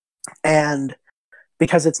 And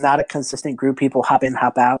because it's not a consistent group, people hop in,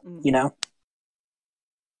 hop out,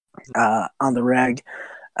 on the reg.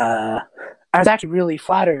 I was actually really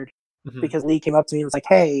flattered because Lee came up to me and was like,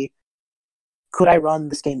 hey, could I run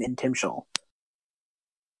this game in Timshul?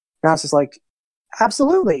 And I was just like,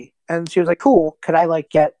 absolutely. And she was like, cool. Could I like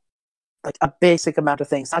get like a basic amount of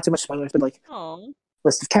things? Not too much spoilers, but like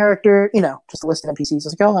list of character, just a list of NPCs. I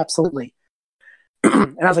was like, oh, absolutely.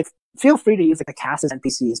 And I was like, feel free to use like a cast as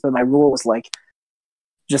NPCs, but my rule was like,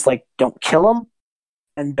 just like don't kill them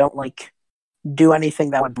and don't like do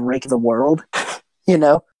anything that would break the world,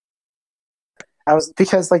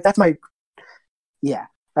 because like that's my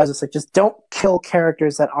I was just like, just don't kill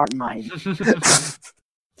characters that aren't mine.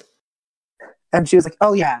 And she was like,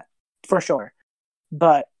 oh yeah, for sure.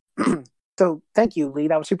 But so thank you, Lee.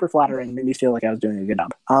 That was super flattering. It made me feel like I was doing a good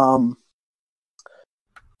job.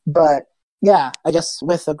 But yeah, I guess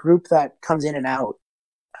with a group that comes in and out,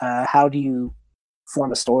 how do you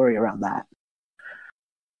form a story around that?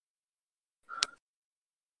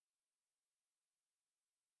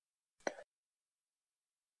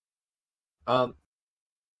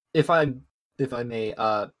 If I may,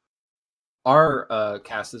 our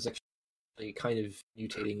cast is actually kind of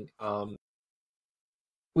mutating.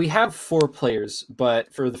 We have 4 players,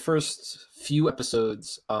 but for the first few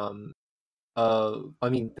episodes, they're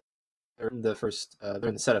in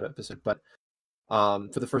the setup episode, but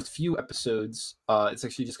for the first few episodes, it's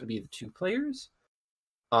actually just going to be the 2 players.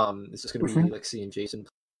 This is going to be Lexi and Jason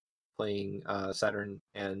playing Saturn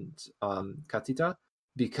and Katita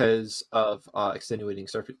because of extenuating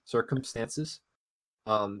circumstances.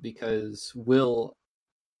 Because Will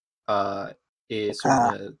is sort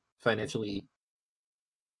of in a financially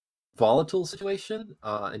volatile situation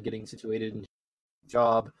and getting situated in a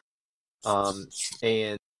job.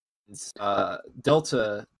 And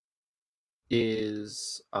Delta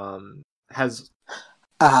is has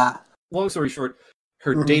long story short,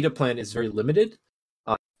 her data plan is very limited.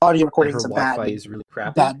 Audio recording is Wi-Fi is really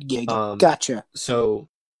crappy. Bad gig. Gotcha. So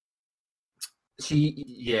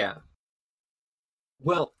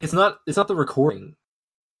well, it's not the recording.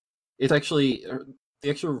 It's actually the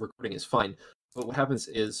actual recording is fine, but what happens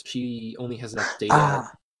is she only has enough data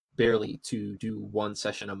barely to do 1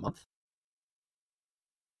 session a month.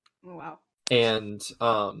 Oh, wow. And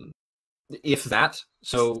if that,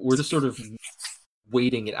 so we're just sort of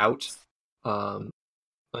waiting it out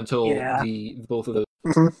until both of those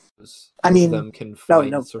of them can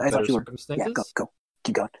find sort of better circumstances. Yeah, go.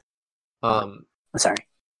 Keep going. I'm sorry.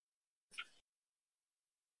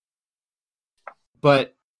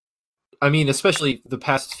 But I mean, especially the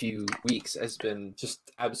past few weeks has been just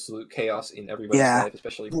absolute chaos in everybody's life,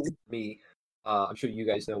 especially for me. I'm sure you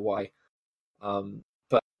guys know why.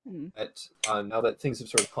 But now that things have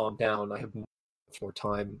sort of calmed down, I have much more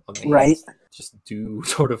time on my hands to just do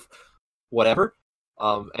sort of whatever.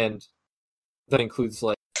 And that includes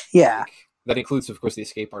like that includes, of course, the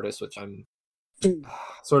Escape Artist, which I'm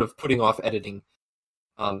sort of putting off editing.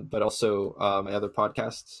 But also my other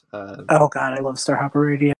podcasts. Oh god, I love Starhopper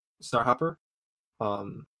Radio. Starhopper.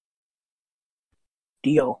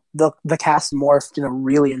 Deal. The cast morphed in a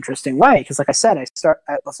really interesting way because, like I said,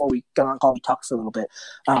 before we got on call, we talked for a little bit.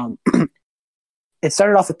 It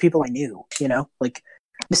started off with people I knew. Like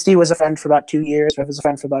Misty was a friend for about 2 years. Rev was a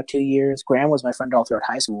friend for about 2 years. Graham was my friend all throughout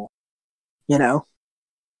high school.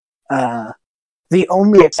 The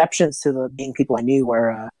only exceptions to the being people I knew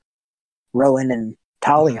were Rowan and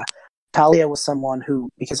Talia. Talia was someone who,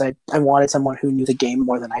 because I wanted someone who knew the game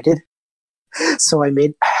more than I did, so I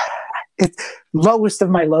made it lowest of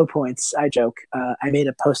my low points. I joke. I made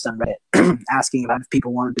a post on Reddit asking about if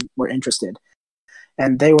people were interested,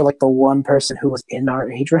 and they were like the one person who was in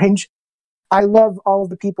our age range. I love all of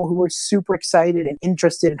the people who were super excited and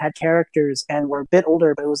interested and had characters and were a bit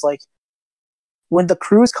older, but it was like when the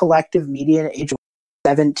crew's collective median age was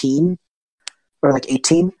 17 or like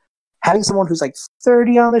 18, having someone who's like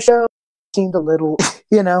 30 on the show seemed a little,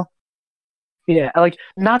 Yeah, like,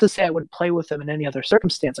 not to say I wouldn't play with them in any other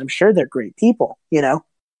circumstance. I'm sure they're great people, Yeah.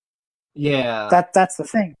 That's the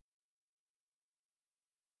thing.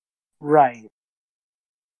 Right.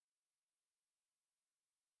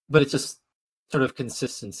 But it's just sort of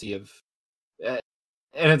consistency of, and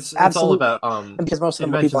it's all Absolutely. about And because most of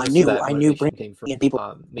them it were people I mentions knew. that I knew motivation bringing came from in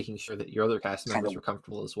people. making sure that your other cast members Kind of. were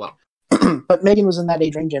comfortable as well. But Megan was in that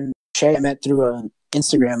age range, and Shay I met through an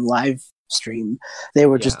Instagram live stream. They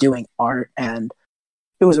were just doing art, and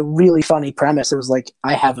it was a really funny premise. It was like,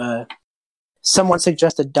 someone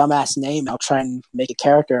suggests a dumbass name, I'll try and make a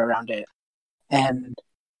character around it. And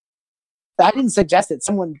I didn't suggest it.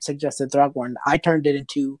 Someone suggested Throgmorton. I turned it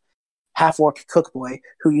into half-orc cookboy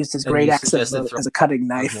who used his great axe as a cutting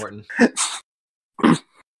knife.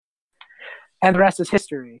 And the rest is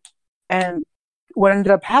history. And what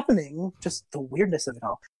ended up happening, just the weirdness of it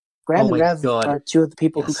all. Graham and Rev are two of the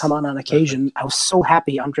people who come on occasion. Perfect. I was so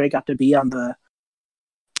happy Andre got to be on the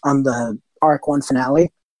Arc 1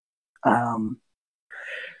 finale.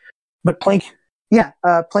 But Plank,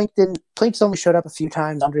 Plank's only showed up a few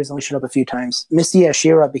times. Andre's only showed up a few times. Misty and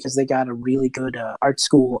Shira, because they got a really good art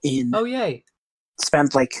school in. Oh, yay.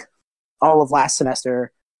 Spent like all of last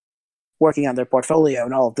semester working on their portfolio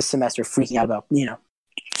and all of this semester freaking out about,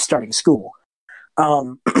 starting school.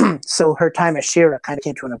 So her time as Shira kind of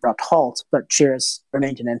came to an abrupt halt, but Shira's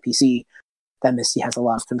remained an NPC that Misty has a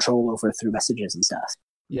lot of control over through messages and stuff.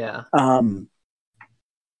 Yeah.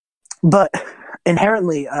 But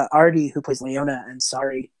inherently, Artie, who plays Leona, and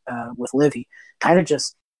Sari with Livy, kind of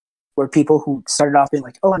just were people who started off being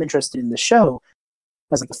like, oh, I'm interested in the show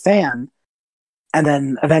as like a fan. And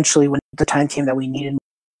then eventually, when the time came that we needed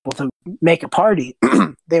people to make a party,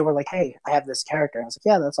 they were like, hey, I have this character. I was like,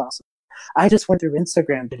 yeah, that's awesome. I just went through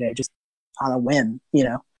Instagram today just on a whim,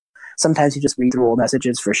 Sometimes you just read through old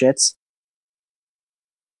messages for shits.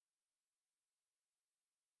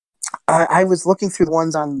 I was looking through the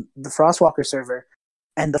ones on the Frostwalker server,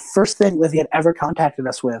 and the first thing Livy had ever contacted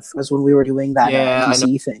us with was when we were doing that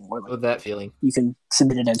NPC thing. Where, like, that feeling. You can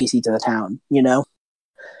submit an NPC to the town,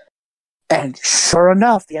 And sure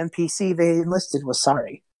enough, the NPC they enlisted was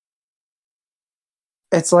Sari.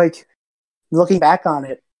 It's like, looking back on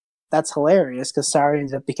it, that's hilarious, because Sari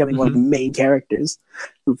ended up becoming one of the main characters.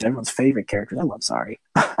 Everyone's favorite characters. I love Sari.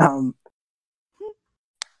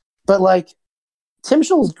 But, like,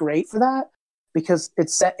 Timshul is great for that, because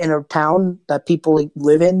it's set in a town that people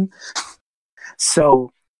live in.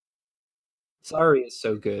 So... Sari is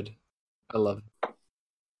so good. I love it.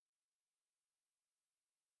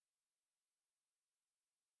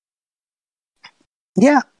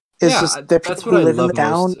 Yeah. That's what I love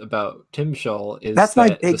most about Timshul is that's my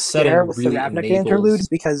big the setting scare with really the Ravnica enables, interludes,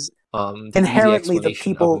 because inherently the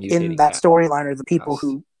people in that storyline are the people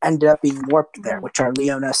who ended up being warped there, which are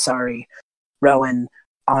Leona, Sari, Rowan,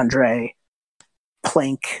 Andre,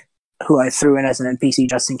 Plank, who I threw in as an NPC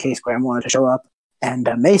just in case Graham wanted to show up, and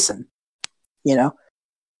Mason,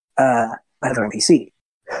 another NPC,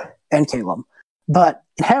 and Caleb. But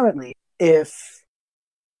inherently, if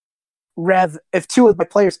two of my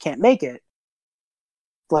players can't make it,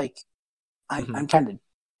 like, I'm kind of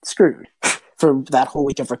screwed for that whole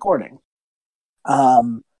week of recording.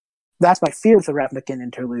 That's my fear with the Ravnican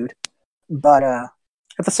interlude. But at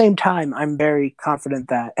the same time, I'm very confident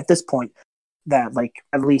that at this point, that like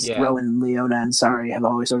at least Rowan, Leona, and Sari have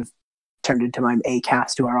always sort of turned into my A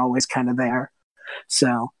cast, who are always kind of there.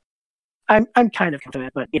 So I'm kind of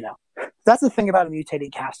confident, but that's the thing about a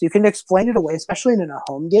mutating cast. You can explain it away, especially in a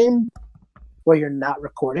home game where you're not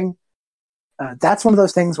recording. That's one of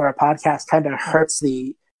those things where a podcast kind of hurts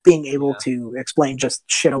the being able to explain just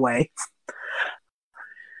shit away.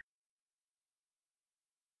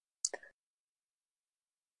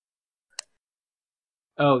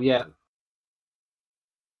 Oh yeah.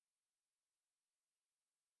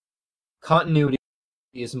 Continuity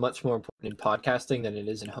is much more important in podcasting than it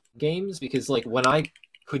is in home games, because like when I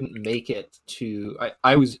couldn't make it to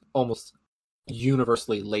I was almost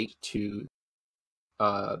universally late to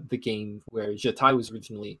the game where Jatai was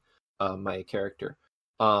originally my character.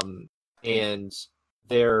 And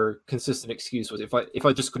their consistent excuse was if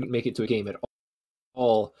I just couldn't make it to a game at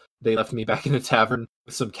all, they left me back in a tavern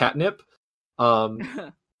with some catnip.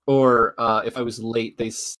 Or if I was late,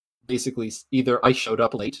 they basically either I showed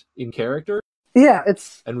up late in character,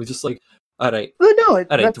 and was just like, all right, what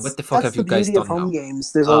the fuck have you guys done now? Home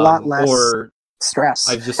games. There's a lot less stress,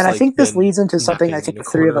 and I think this leads into something I think the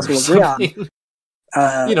three of us will agree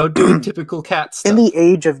on. Doing typical cat stuff. In the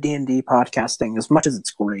age of D&D podcasting, as much as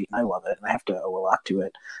it's great, and I love it, and I have to owe a lot to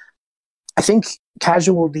it, I think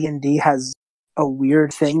casual D&D has a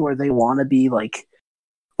weird thing where they want to be like,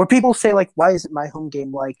 where people say like, why isn't my home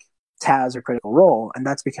game like Taz or Critical Role? And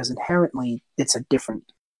that's because inherently it's a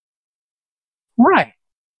different... Right.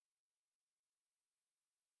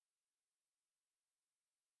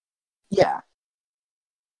 Yeah.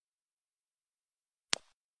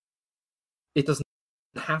 It doesn't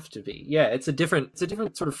have to be. Yeah, it's a different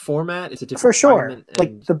sort of format. It's a different for sure. environment,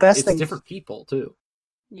 like the best thing, different people too.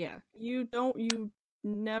 Yeah, you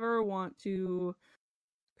never want to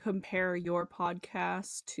compare your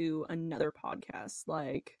podcast to another podcast.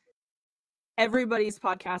 Like everybody's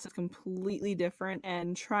podcast is completely different,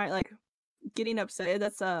 and getting upset.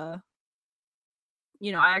 That's I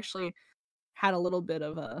actually had a little bit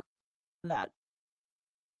of that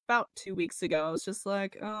about 2 weeks ago. I was just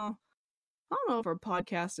like, oh, I don't know if our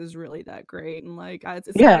podcast is really that great, and like, it's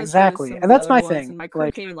exactly, and that's my thing. And my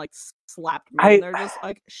crew came and like slapped me, and they're just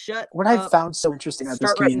like, "Shut what up." I've found so interesting about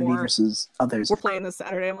this community versus others, we're playing this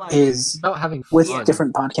Saturday. I'm like, is about having fun. With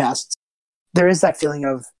different podcasts, there is that feeling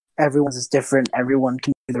of everyone's is different, everyone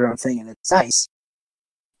can do their own thing, and it's nice.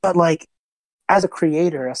 But like, as a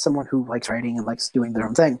creator, as someone who likes writing and likes doing their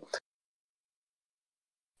own thing,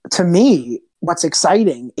 to me, what's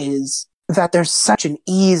exciting is that there's such an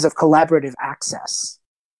ease of collaborative access.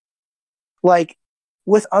 Like,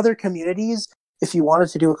 with other communities, if you wanted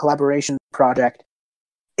to do a collaboration project,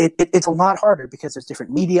 it's a lot harder because there's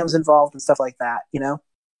different mediums involved and stuff like that, you know?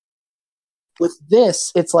 With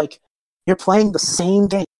this, it's like, you're playing the same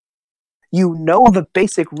game. You know the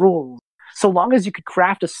basic rules. So long as you could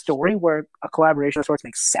craft a story where a collaboration of sorts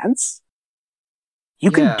makes sense, you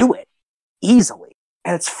can do it easily.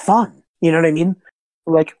 And it's fun. You know what I mean?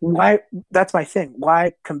 Like, why? That's my thing.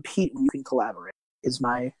 Why compete when you can collaborate? Is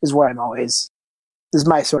my sort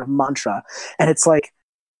of mantra. And it's like,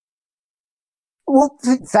 well,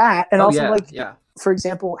 that, and for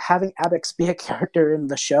example, having Abex be a character in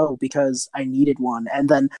the show because I needed one, and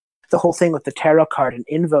then the whole thing with the tarot card and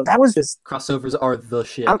Invo, that was just... Crossovers are the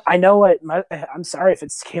shit. I know it. I'm sorry if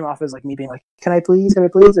it came off as like me being like, can I please, or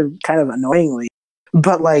kind of annoyingly.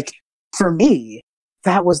 But like, for me,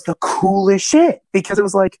 that was the coolest shit, because it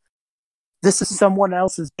was like, this is someone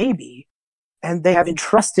else's baby, and they have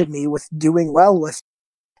entrusted me with doing well with it,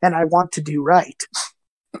 and I want to do right.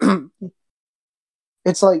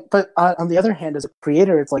 It's like, but on the other hand, as a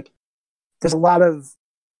creator, it's like, there's a lot of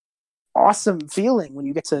awesome feeling when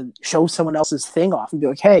you get to show someone else's thing off and be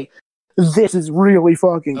like, hey, this is really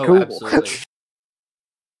fucking cool. Absolutely.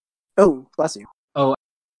 Oh, bless you. Oh,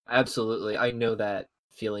 absolutely. I know that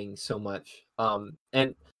feeling so much.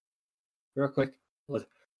 And real quick, bless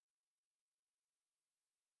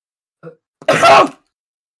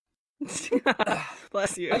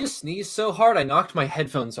you. I just sneezed so hard I knocked my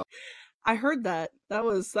headphones off. I heard that. That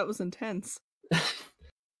was intense.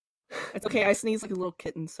 It's okay. I sneeze like a little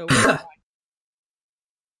kitten, so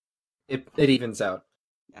it evens out.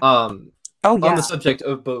 Yeah. On the subject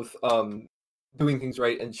of both doing things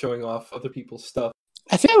right and showing off other people's stuff.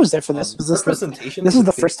 I think I was there for this. Was this representation? This is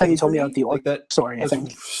the first time you told me about the like that. Story. I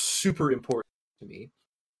think super important to me.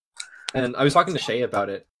 And I was talking to Shay about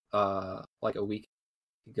it like a week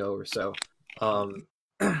ago or so.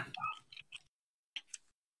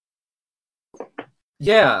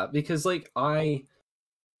 Yeah, because like I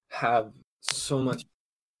have so much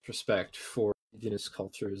respect for indigenous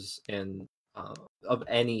cultures and of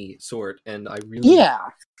any sort, and I really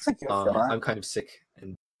I'm kind of sick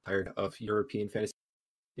and tired of European fantasy.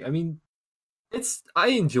 I mean, I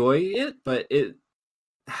enjoy it, but it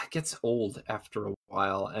gets old after a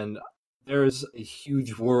while, and there's a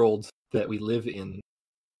huge world that we live in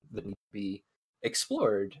that needs to be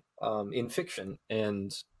explored in fiction,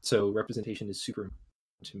 and so representation is super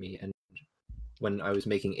important to me. And when I was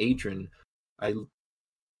making Adrian, I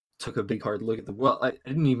took a big hard look at I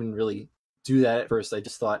didn't even really do that at first. I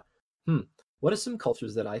just thought, what are some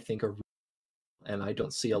cultures that I think are real and I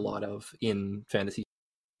don't see a lot of in fantasy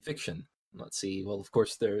fiction? Let's see. Well, of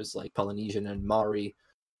course, there's like Polynesian and Maori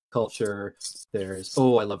culture. There's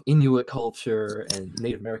I love Inuit culture and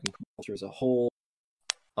Native American culture as a whole.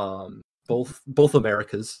 Both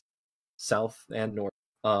Americas, South and North.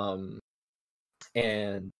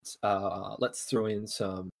 And let's throw in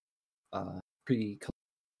some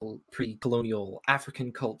pre-colonial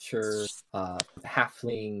African culture,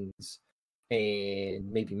 halflings,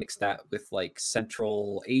 and maybe mix that with like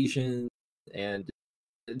Central Asian, and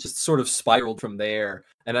it just sort of spiraled from there.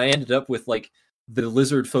 And I ended up with like the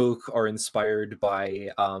lizard folk are inspired by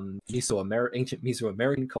ancient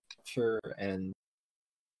Mesoamerican culture, and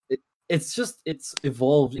it's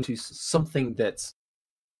evolved into something that's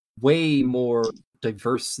way more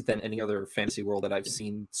diverse than any other fantasy world that I've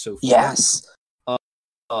seen so far. Yes.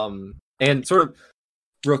 And sort of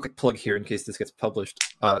real quick plug here in case this gets published.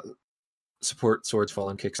 Support Swordsfall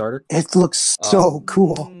on Kickstarter. It looks so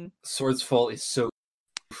cool. Swordsfall is so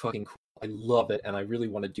fucking cool. I love it, and I really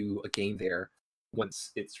want to do a game there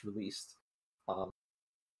once it's released.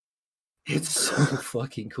 It's so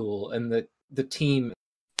fucking cool, and the team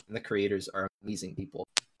and the creators are amazing people.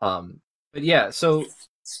 But yeah, so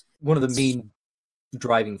one of the main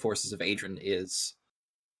driving forces of Adrian is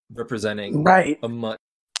representing a much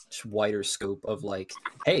wider scope of like,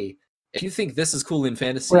 hey, if you think this is cool in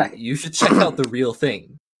fantasy, you should check out the real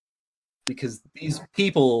thing, because these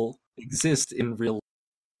people exist in real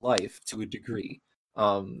life to a degree.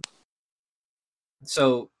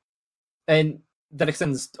 So, and that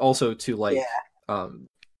extends also to like,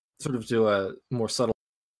 sort of to a more subtle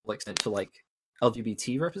extent to like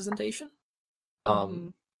LGBT representation.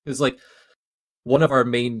 Because like one of our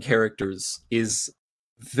main characters is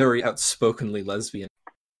very outspokenly lesbian,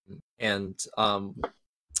 and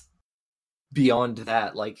beyond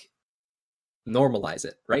that, like, normalize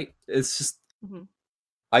it, right? It's just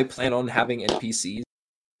I plan on having NPCs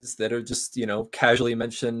that are just, casually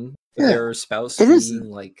mention their spouse being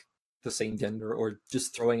like the same gender, or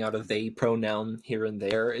just throwing out a they pronoun here and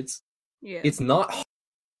there. It's not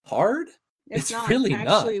hard. It's not. Really actually,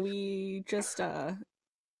 not. Actually, we just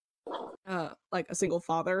like a single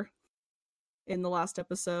father in the last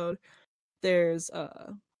episode. There's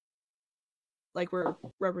like we're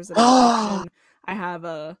representing fiction. I have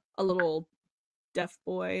a little deaf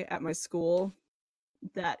boy at my school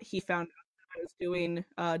that he found out that I was doing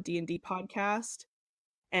a D&D podcast,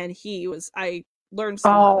 and I learned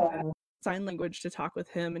some sign language to talk with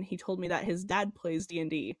him, and he told me that his dad plays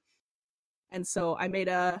D&D. And so I made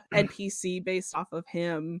a NPC based off of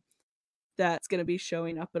him that's going to be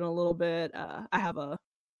showing up in a little bit. I have a,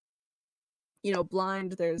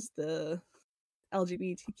 blind, there's the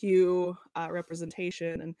LGBTQ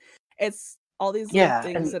representation, and it's all these little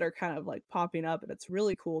things that are kind of like popping up, and it's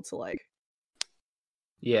really cool to like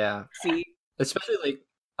see. Especially like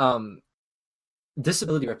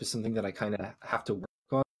disability rep is something that I kind of have to work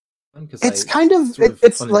on, because it's kind of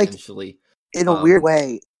it's like in a weird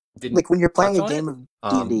way, like when you're playing a game of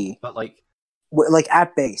D&D, but like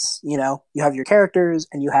at base, you have your characters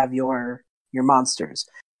and you have your monsters,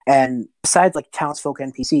 and besides like townsfolk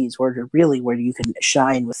NPCs, where you can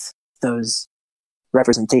shine with those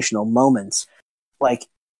representational moments, like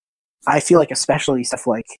I feel like especially stuff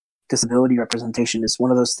like disability representation is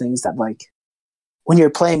one of those things that, like, when you're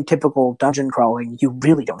playing typical dungeon crawling, you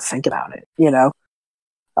really don't think about it,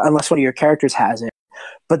 unless one of your characters has it.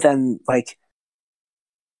 But then, like,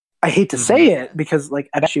 I hate to say it, because, like,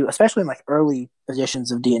 I bet you, especially in like early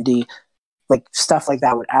editions of D&D, like stuff like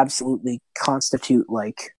that would absolutely constitute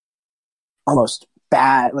like almost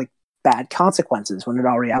bad consequences, when in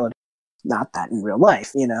all reality, not that in real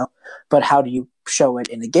life, But how do you show it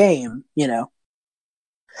in a game,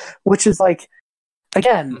 Which is like,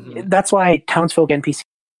 again, that's why townsfolk NPC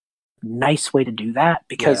nice way to do that,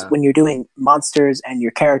 because when you're doing monsters and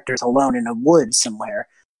your characters alone in a wood somewhere,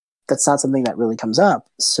 that's not something that really comes up.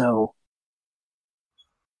 So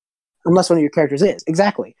unless one of your characters is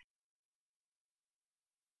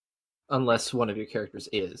unless one of your characters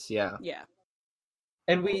is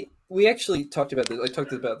and we actually talked about this. I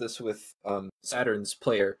talked about this with Saturn's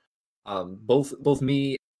player. Both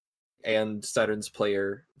me and Saturn's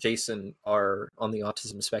player Jason are on the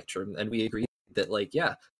autism spectrum, and we agreed that, like,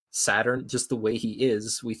 Saturn, just the way he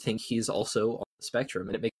is, we think he's also on the spectrum,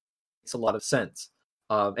 and it makes a lot of sense.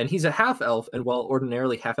 And he's a half elf, and while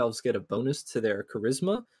ordinarily half elves get a bonus to their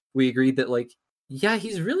charisma, we agreed that, like, yeah,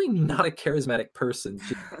 he's really not a charismatic person.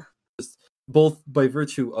 Just both by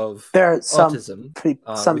virtue of there are some autism,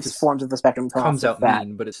 some which is, forms of the spectrum comes out that.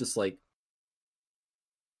 mean, but it's just like,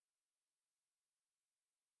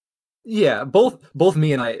 yeah, both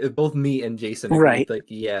me and Jason agreed, Right. like,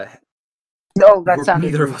 yeah, No, that sounded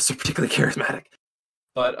neither of us are particularly charismatic,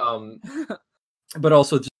 but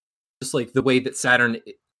also just like the way that Saturn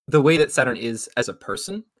is as a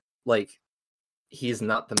person, like, he is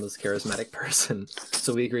not the most charismatic person.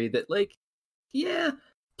 So we agreed that, like, yeah,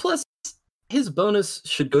 plus his bonus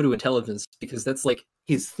should go to intelligence, because that's like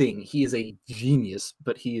his thing. He is a genius,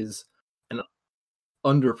 but he is an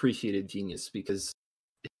underappreciated genius because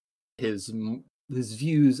his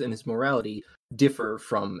views and his morality differ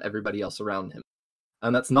from everybody else around him.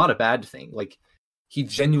 And that's not a bad thing. Like, he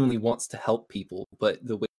genuinely wants to help people, but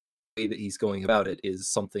the way that he's going about it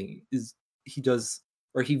is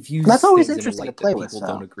he views That's always things in a interesting to light play that with, people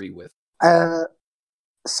don't agree with.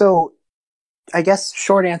 So I guess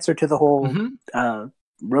short answer to the whole Mm-hmm.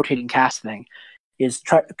 Rotating cast thing is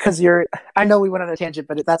because I know we went on a tangent,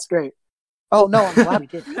 but that's great. Oh no, I'm glad we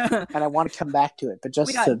did, and I want to come back to it, but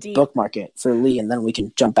just to bookmark it for Lee, and then we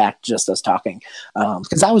can jump back to just us talking,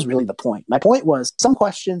 because that was really the point. My point was some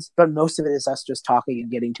questions, but most of it is us just talking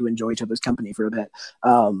and getting to enjoy each other's company for a bit.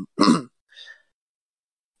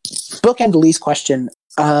 Bookend Lee's question.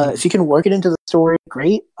 If you can work it into the story,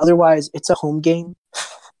 great. Otherwise, it's a home game.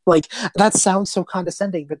 Like, that sounds so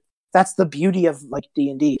condescending, but that's the beauty of, like,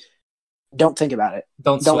 D&D. Don't think about it.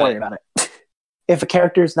 Don't worry about it. If a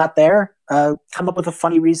character is not there, come up with a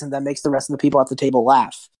funny reason that makes the rest of the people at the table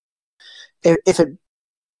laugh. If it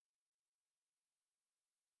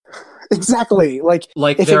exactly like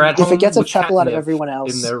if it gets a chuckle out of everyone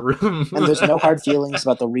else in their room, and there's no hard feelings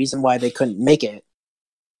about the reason why they couldn't make it,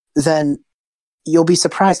 then you'll be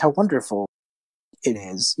surprised how wonderful it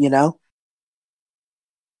is, you know?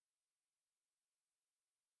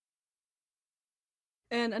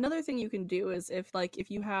 And another thing you can do is if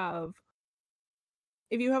you have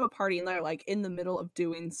a party and they're like in the middle of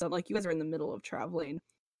doing some, like you guys are in the middle of traveling,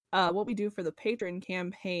 what we do for the patron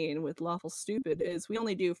campaign with Lawful Stupid is we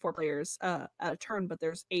only do 4 players at a turn, but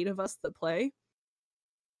there's 8 of us that play.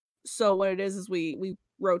 So what it is we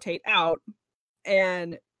rotate out,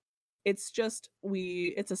 and it's just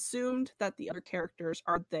it's assumed that the other characters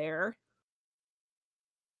are there,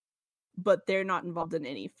 but they're not involved in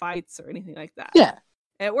any fights or anything like that. Yeah.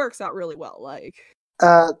 It works out really well. Like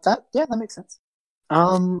that makes sense.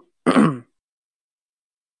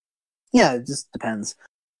 Yeah, it just depends.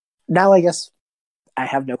 Now I guess I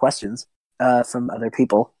have no questions from other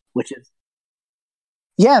people, which is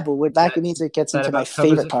but that means it gets into my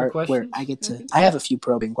favorite part where I get to. I have a few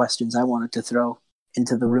probing questions I wanted to throw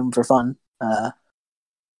into the room for fun.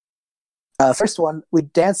 First one, we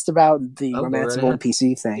danced about the Romancable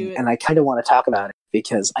NPC thing, and I kind of want to talk about it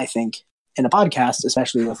because I think in a podcast,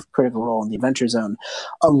 especially with Critical Role and the Adventure Zone,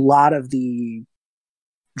 a lot of the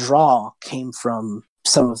draw came from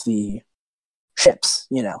some of the ships.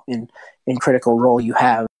 You know, in Critical Role, you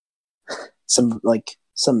have some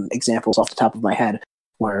examples off the top of my head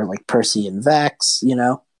where like Percy and Vex, you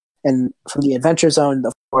know, and from the Adventure Zone,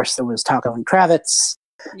 of course, there was Taco and Kravitz.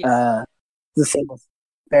 Yeah. The thing with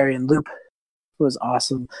Barry and Loop was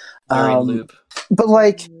awesome. But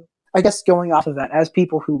like, I guess going off of that, as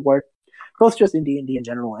people who work both just in D&D in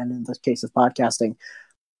general and in the case of podcasting,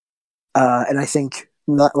 and I think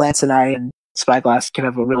Lance and I and Spyglass can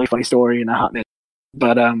have a really funny story in a hot minute,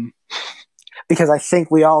 but because I think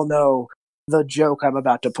we all know the joke I'm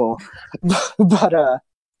about to pull. But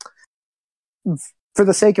for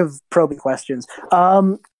the sake of probing questions,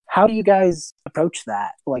 how do you guys approach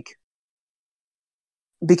that? Like,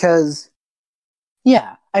 because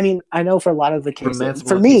yeah, I mean, I know for a lot of the cases,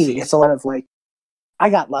 for me, it's a lot of like, I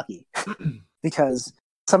got lucky because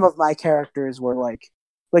some of my characters were like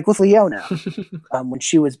with Leona, when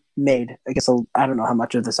she was made. I guess I don't know how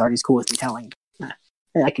much of this Artie's cool with me telling.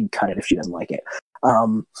 I can cut it if she doesn't like it.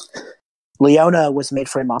 Leona was made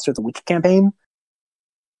for a Monster of the Week campaign,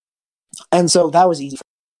 and so that was easy.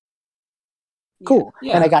 Cool,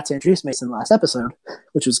 yeah. And I got to introduce Mason last episode,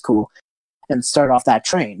 which was cool, and start off that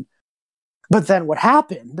train. But then what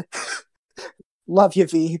happened? Love you,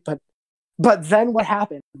 V, but then what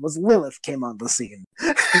happened was Lilith came on the scene.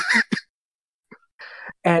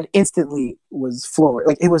 And instantly was floored.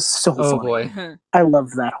 Like, it was so funny. Boy. I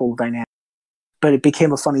loved that whole dynamic. But it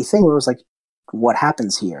became a funny thing where it was like, what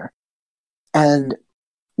happens here? And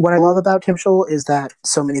what I love about Tim Scholl is that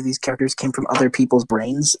so many of these characters came from other people's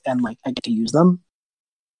brains, and like I get to use them.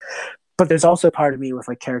 But there's also part of me with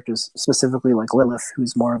like characters specifically like Lilith,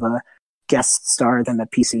 who's more of a guest star than a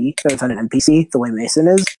PC, or than an NPC, the way Mason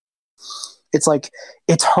is. It's like,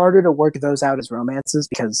 it's harder to work those out as romances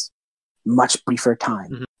because much briefer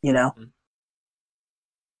time, you know?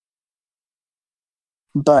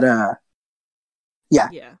 But, yeah.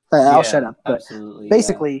 I'll shut up. But absolutely.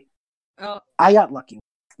 basically, I got lucky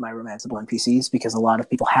with my romanceable NPCs because a lot of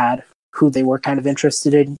people had who they were kind of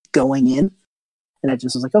interested in going in. And I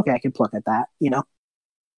just was like, okay, I can pluck at that, you know?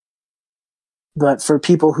 But for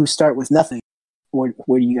people who start with nothing, where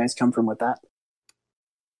do you guys come from with that?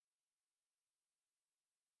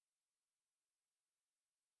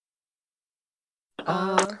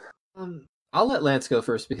 I'll let Lance go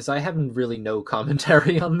first because I have really no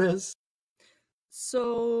commentary on this.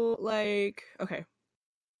 So, like, okay.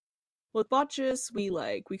 With Botchus, we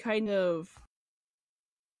kind of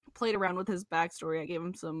played around with his backstory. I gave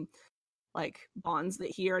him some, like, bonds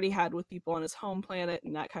that he already had with people on his home planet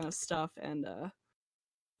and that kind of stuff. And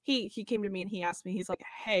he came to me and he asked me, he's like,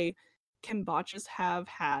 hey, can Botchus have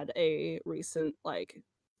had a recent, like,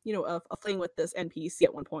 you know, a fling with this NPC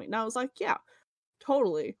at one point? And I was like, yeah,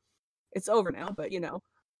 totally. It's over now, but, you know.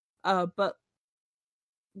 But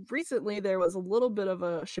recently there was a little bit of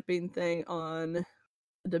a shipping thing on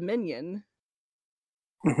Dominion,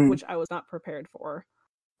 which I was not prepared for.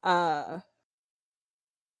 But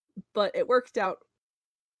it worked out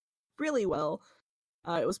really well.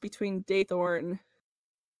 It was between Daythorn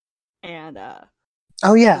and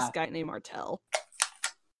this guy named Martel.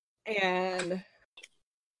 And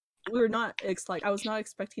we were not I was not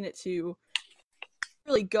expecting it to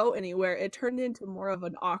really go anywhere. It turned into more of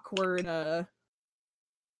an awkward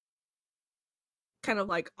kind of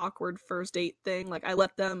like awkward first date thing. Like, I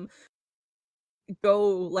let them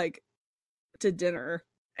go like to dinner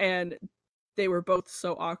and they were both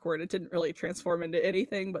so awkward it didn't really transform into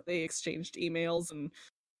anything, but they exchanged emails and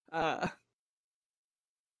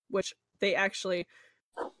which they actually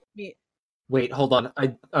Wait, hold on.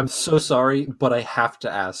 I'm so sorry, but I have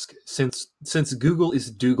to ask. Since Google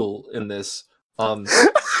is Dougal in this,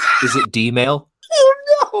 is it D-mail? Oh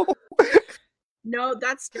no! No,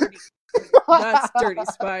 that's dirty. That's dirty,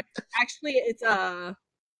 Spy. Actually, it's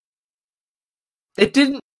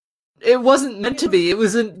It wasn't meant to be. It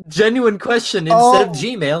was a genuine question instead of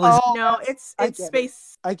Gmail. No, it's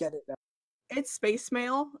space. I get it now. It's space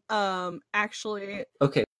mail. Actually,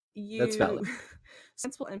 okay, that's valid.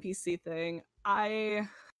 Sensible NPC thing. I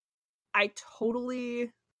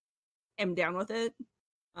totally am down with it.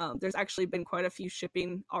 There's actually been quite a few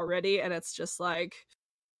shipping already, and it's just like,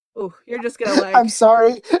 oh, you're just gonna like. I'm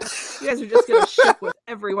sorry. You guys are just gonna ship with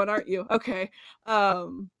everyone, aren't you? Okay.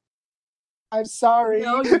 I'm sorry.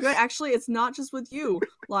 No, you're good. Actually, it's not just with you.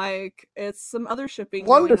 Like, it's some other shipping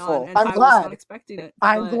Wonderful. going on, and I'm I glad. was not expecting it.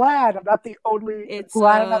 I'm glad I'm not the only.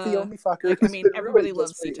 I'm not the only fucker. Like, I mean, everybody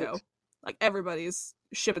loves Sito. Like, everybody's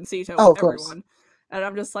shipping Sito with everyone, and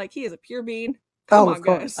I'm just like, he is a pure bean. Come on,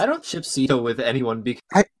 guys. I don't ship Sito with anyone because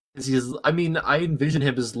he's. I mean, I envision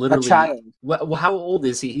him as literally a child. Well, how old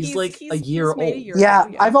is he? He's like a year old. Yeah,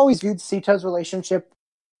 I've always viewed Sito's relationship.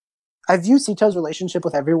 I view Sito's relationship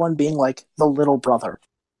with everyone being like the little brother.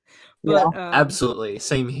 But, absolutely,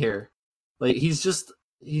 same here. Like, he's just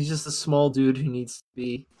a small dude who needs to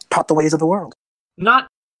be taught the ways of the world. Not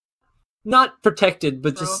protected,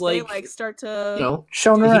 but just they, like start to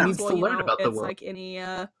shown around. He needs to learn about the world. It's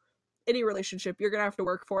like any relationship, you're gonna have to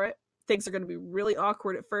work for it. Things are gonna be really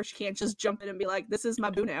awkward at first. You can't just jump in and be like, "This is my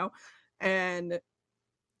boo now," and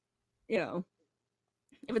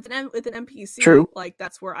if it's with an NPC, True. like,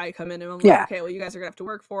 that's where I come in and I'm like, okay, well, you guys are gonna have to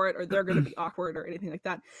work for it, or they're gonna be awkward or anything like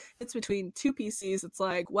that. It's between two PCs. It's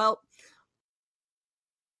like, well,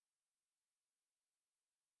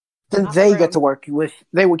 then they get to work with.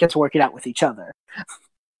 They would get to work it out with each other.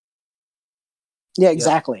 Yeah,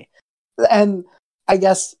 exactly. Yep. And I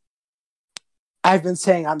guess I've been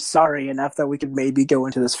saying I'm sorry enough that we could maybe go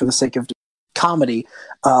into this for the sake of comedy,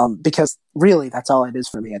 because really that's all it is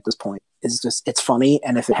for me at this point. Is just, it's funny,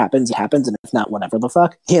 and if it happens, it happens, and if not, whatever the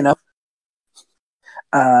fuck, you know.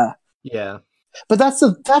 Yeah. But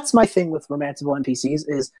that's my thing with romanceable NPCs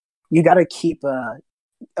is you got to keep the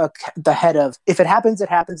head of, if it happens, it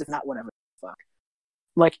happens. If not, whatever the fuck.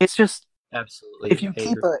 Like, it's just absolutely. If you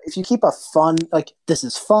keep a fun, like, this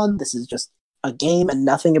is fun. This is just a game, and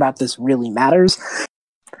nothing about this really matters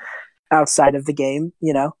outside of the game.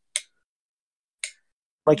 You know.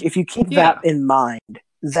 Like, if you keep that in mind,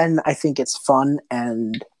 then I think it's fun,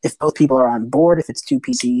 and if both people are on board, if it's two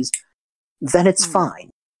PCs, then it's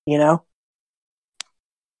fine, you know?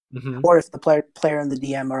 Or if the player and the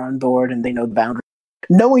DM are on board and they know the boundary.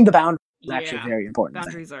 Knowing the boundary is actually very important.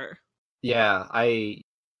 Boundaries are... Yeah, I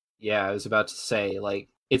was about to say, like,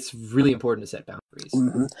 it's really important to set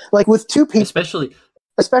boundaries, like with two people, especially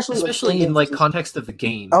in like context of the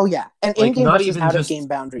game. Oh yeah, and like, in-game not versus even out-of-game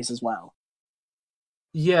boundaries as well.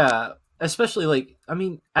 Yeah, especially like, I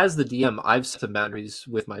mean, as the DM, I've set some boundaries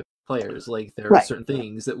with my players. Like, there are Right. certain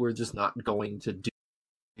things that we're just not going to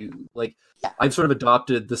do. Like, Yeah. I've sort of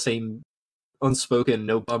adopted the same unspoken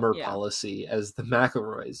no bummer Yeah. policy as the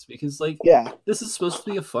McElroys, because like, Yeah, this is supposed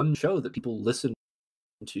to be a fun show that people listen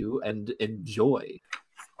to and enjoy.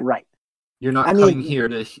 right. You're not I coming mean- here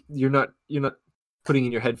to you're not putting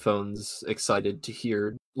in your headphones excited to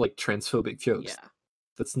hear like transphobic jokes. Yeah.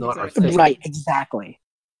 That's not our Exactly. thing. Right, exactly.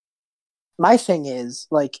 My thing is,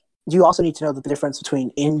 like, you also need to know the difference between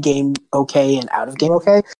in-game okay and out-of-game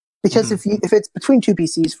okay. Because if it's between two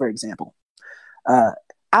PCs, for example,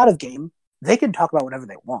 out-of-game, they can talk about whatever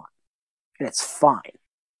they want, and it's fine.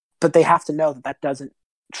 But they have to know that that doesn't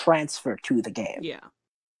transfer to the game. Yeah.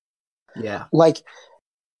 Yeah. Like,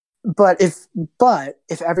 but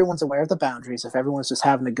if everyone's aware of the boundaries, if everyone's just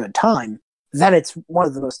having a good time, then it's one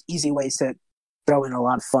of the most easy ways to throw in a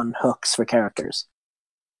lot of fun hooks for characters.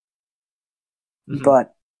 Mhm.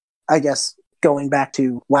 But I guess going back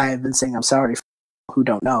to why I've been saying I'm sorry for people who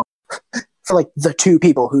don't know, for like the two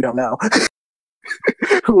people who don't know,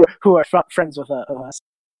 who are friends with us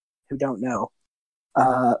who don't know.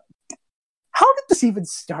 How did this even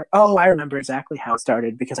start? Oh, I remember exactly how it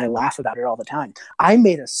started because I laugh about it all the time. I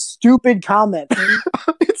made a stupid comment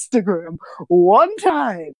on Instagram one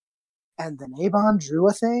time, and then Avon drew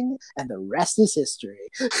a thing, and the rest is history.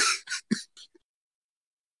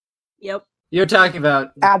 Yep. You're talking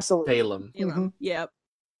about Absolutely. Balaam. Mhm. Yep.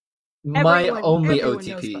 My Everyone- only everyone knows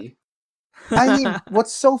OTP. I mean,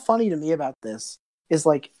 what's so funny to me about this is,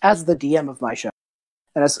 like, as the DM of my show,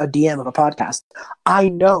 and as a DM of a podcast, I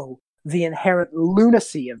know the inherent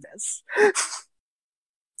lunacy of this.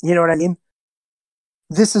 You know what I mean?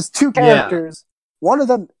 This is two characters, one of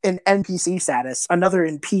them in NPC status, another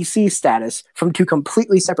in PC status, from two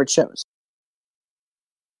completely separate shows.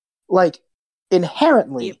 Like,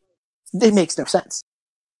 inherently, Yep. it makes no sense.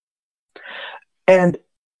 And,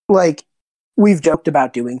 like, we've joked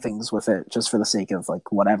about doing things with it just for the sake of,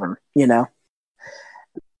 like, whatever, you know?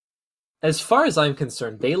 As far as I'm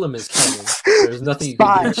concerned, Balaam is canon. There's nothing you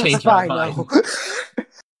can do to change my mind. No.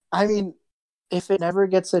 I mean, if it never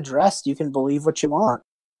gets addressed, you can believe what you want.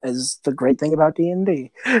 Is the great thing about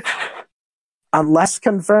D&D. Unless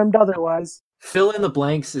confirmed otherwise. Fill in the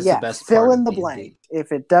blanks is Yeah, the best fill part in of the D&D. blank.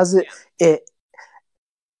 If it doesn't,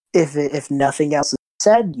 if nothing else is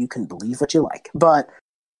said, you can believe what you like. But,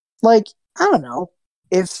 like, I don't know.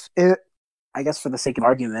 I guess for the sake of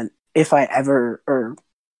argument, if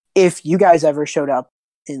you guys ever showed up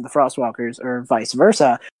in the Frostwalkers or vice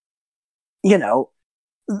versa, you know,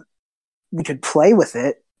 we could play with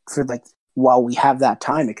it for, like, while we have that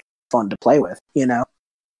time. It could be fun to play with, you know.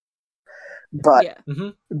 But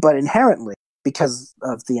Yeah. but inherently, because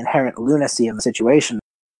of the inherent lunacy of the situation,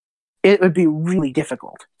 it would be really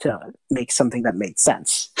difficult to make something that made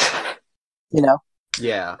sense. You know?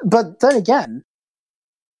 Yeah. But then again,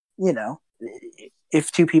 you know,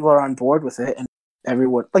 if two people are on board with it and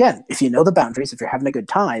everyone, again, if you know the boundaries, if you're having a good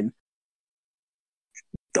time,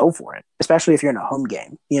 go for it. Especially if you're in a home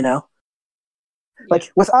game, you know?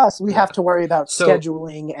 Like, with us, we have to worry about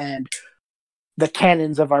scheduling and the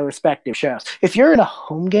canons of our respective shows. If you're in a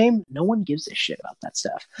home game, no one gives a shit about that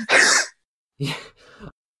stuff. Yeah.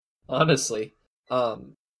 Honestly.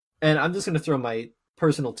 And I'm just going to throw my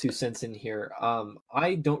personal 2 cents in here.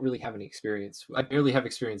 I don't really have any experience. I barely have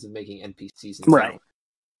experience in making NPCs in Right. general.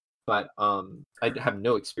 But I have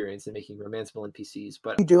no experience in making romanceable NPCs.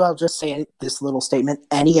 But You do, I'll just say this little statement.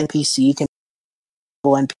 Any NPC can be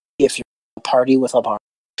an NPC if you're in a party with a bar.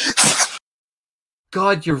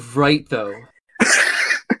 God, you're right, though.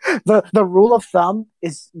 The rule of thumb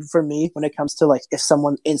is, for me, when it comes to, like, if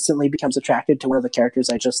someone instantly becomes attracted to one of the characters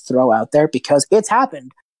I just throw out there, because it's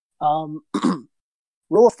happened, rule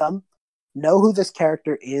of thumb, know who this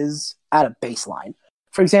character is at a baseline.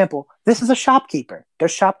 For example, this is a shopkeeper.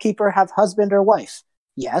 Does shopkeeper have husband or wife?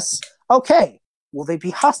 Yes. Okay. Will they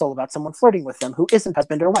be hostile about someone flirting with them who isn't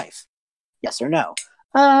husband or wife? Yes or no?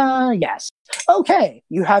 Yes. Okay.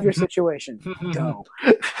 You have your situation. Go.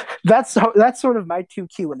 That's sort of my 2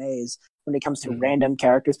 Q&As when it comes to random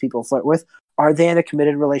characters people flirt with. Are they in a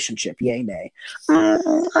committed relationship? Yay, nay.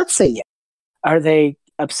 Let's say yeah. Are they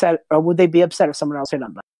upset, or would they be upset if someone else hit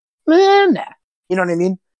on them? Nah. You know what I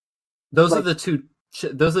mean? Those Like- are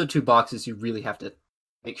the two boxes you really have to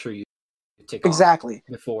make sure you tick Exactly. off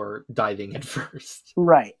before diving at first.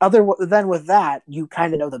 Right. Then with that, you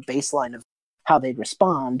kind of know the baseline of how they'd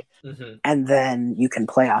respond, and then you can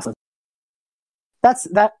play off of.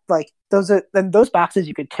 those boxes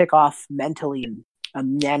you could tick off mentally in a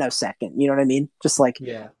nanosecond. You know what I mean? Just like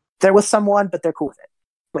they're with someone, but they're cool with it.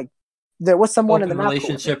 Like they're with someone Open and they're not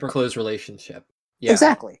relationship cool with it. or closed relationship. Yeah,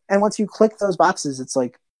 exactly. And once you click those boxes, it's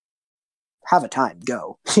like have a time,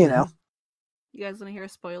 go. You know, You guys want to hear a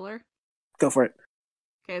spoiler? go for it.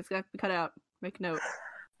 Okay, it's got to be cut out. Make a note.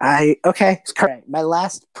 Okay, correct. My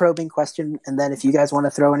last probing question, and then if you guys want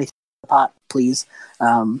to throw anything in the pot, please.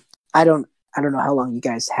 I don't know how long you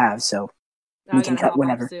guys have, so we can cut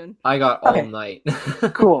whenever. Soon. I got all night.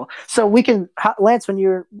 Cool. So we can, Lance, when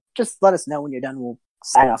you're, just let us know when you're done. We'll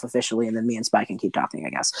sign off officially, and then me and Spy can keep talking, I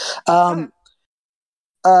guess.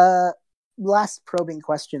 Last probing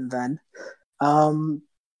question then.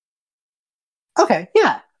 Okay,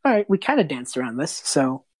 yeah. All right, we kind of danced around this,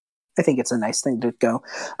 so I think it's a nice thing to go.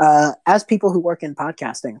 As people who work in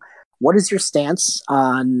podcasting, what is your stance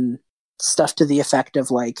on stuff to the effect of,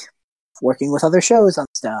 like, working with other shows on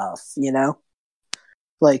stuff, you know?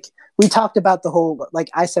 Like, we talked about the whole, like,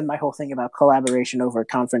 I said my whole thing about collaboration over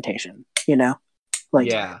confrontation, you know?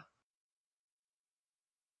 Like,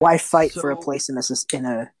 why fight for a place in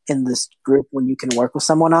this group when you can work with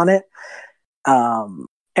someone on it?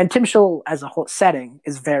 And Tim Scholl, as a whole setting,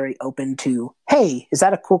 is very open to, hey, is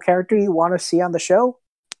that a cool character you want to see on the show?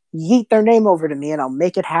 Yeet their name over to me and I'll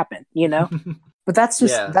make it happen, you know? But that's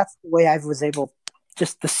just, that's the way I was able,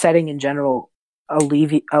 just the setting in general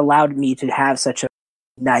allowed me to have such a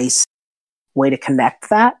nice way to connect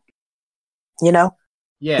that, you know?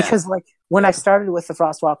 Yeah. Because, like, when I started with the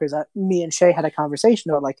Frostwalkers, me and Shay had a conversation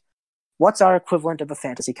about, like, what's our equivalent of a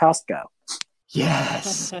fantasy Costco?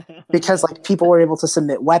 Yes. Because, like, people were able to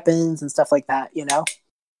submit weapons and stuff like that, you know?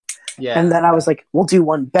 Yeah. And then I was like, we'll do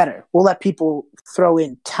one better. We'll let people throw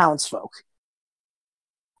in townsfolk.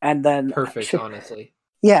 And then... Perfect, honestly.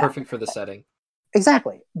 Yeah. Perfect for the setting.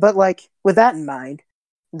 Exactly. But, like, with that in mind,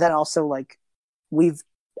 then also, like,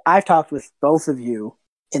 I've talked with both of you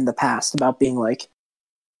in the past about being, like,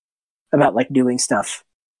 doing stuff,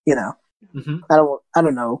 you know? Mm-hmm. I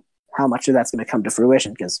don't know how much of that's going to come to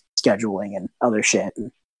fruition because scheduling and other shit and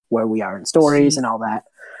where we are in stories and all that.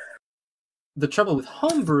 The trouble with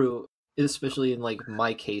Homebrew, especially in, like,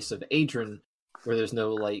 my case of Adrian, where there's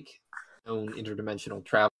no, like, known interdimensional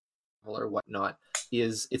travel or whatnot,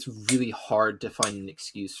 is it's really hard to find an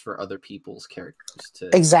excuse for other people's characters to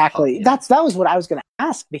exactly. That was what I was going to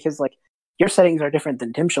ask, because, like, your settings are different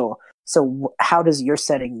than Tim Scholl, so how does your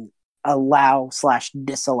setting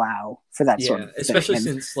allow/disallow for that sort of thing? Especially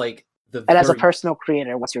since, like, as a personal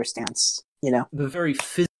creator, what's your stance, you know? The very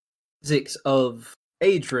physics of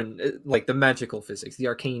Adrian, like the magical physics, the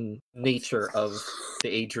arcane nature of the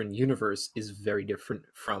Adrian universe is very different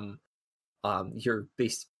from your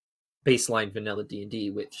baseline vanilla D&D,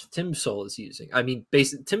 which Tim Scholl is using. I mean,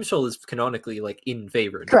 Tim Scholl is canonically, like, in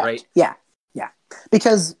Tavern, right? Yeah.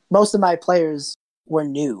 Because most of my players were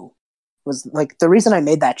new. Was, like, the reason I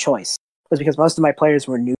made that choice was because most of my players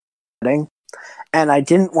were new, and I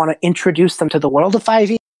didn't want to introduce them to the world of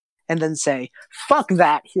 5e and then say, fuck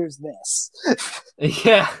that, here's this.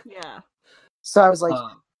 Yeah. So I was like,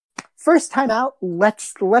 first time out,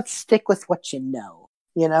 let's stick with what you know,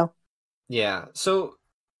 you know? Yeah. So,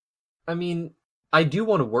 I mean, I do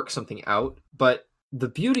want to work something out, but the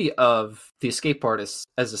beauty of the Escape Artists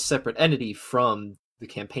as a separate entity from the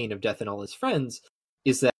campaign of Death and All His Friends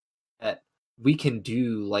is that we can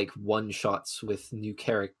do, like, one-shots with new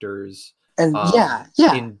characters. And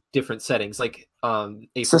in different settings, like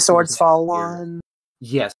so Swords Fall one.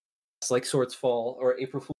 Yes, like Swords Fall or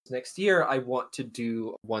April Fool's next year. I want to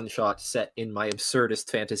do a one-shot set in my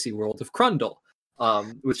absurdist fantasy world of Crundle,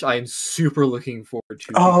 which I am super looking forward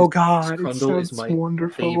to. Oh god, Crundle is my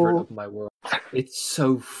wonderful favorite of my world. It's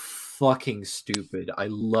so fucking stupid. I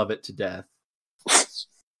love it to death.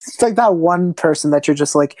 It's like that one person that you're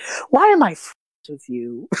just like, why am I friends with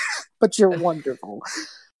you? But you're wonderful.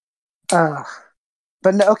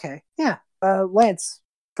 But no, okay, yeah. Lance,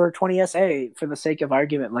 for 20SA, for the sake of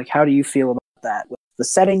argument, like, how do you feel about that? With the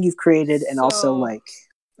setting you've created, and also, like,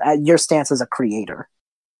 your stance as a creator.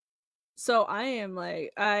 So I am,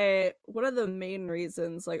 like, one of the main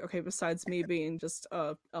reasons, like, okay, besides me being just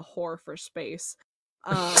a whore for space,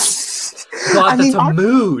 God, that's a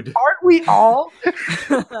mood. Aren't we all?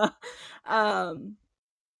 And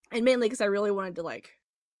mainly because I really wanted to, like,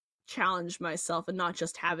 challenge myself and not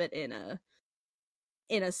just have it in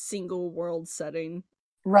a single world setting,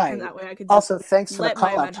 right? And that way I could also thanks for let the my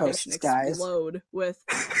call-out imagination posts, guys. Explode with,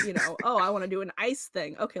 you know, oh, I want to do an ice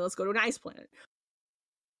thing. Okay, let's go to an ice planet.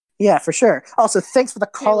 Yeah, for sure. Also, thanks for the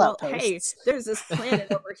call-out posts. Hey, there's this planet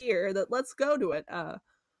over here that let's go to it.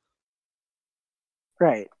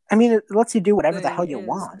 Right. I mean, it lets you do whatever the thing hell you is,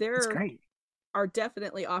 want. It's there great. are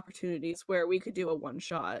definitely opportunities where we could do a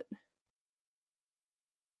one-shot.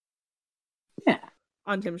 Yeah.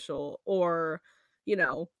 On Tim Schul, or, you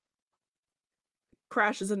know,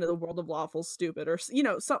 crashes into the world of lawful stupid, or, you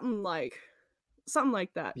know, something like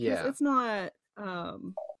that. Yeah. It's not,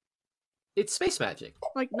 it's space magic.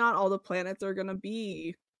 like, not all the planets are gonna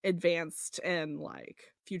be advanced and,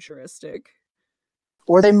 like, futuristic.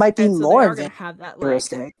 Or they might be And so more they are gonna have that, like,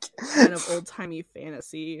 futuristic. kind of old-timey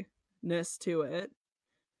fantasy-ness to it.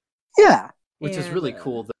 Yeah. Which is really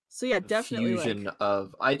cool. So yeah, definitely fusion like,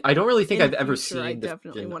 of I don't really think in I've ever future, I seen the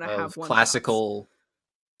definitely fusion wanna of have one-shots classical.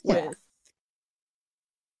 Yeah. with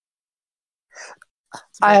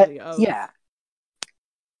possibility of Yeah.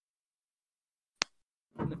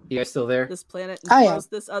 You guys still there? this planet and I am. throws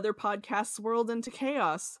this other podcast's world into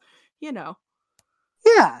chaos. You know.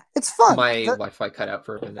 Yeah, it's fun. My Wi-Fi cut out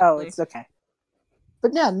for a minute. Oh, it's okay.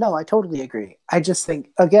 But yeah, no, I totally agree. I just think,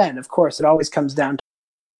 again, of course, it always comes down to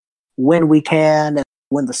when we can and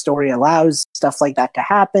when the story allows stuff like that to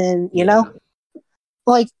happen, you know?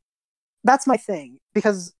 Like, that's my thing.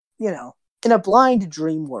 Because, you know, in a blind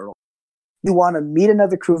dream world, you want to meet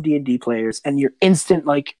another crew of D&D players and you're instant,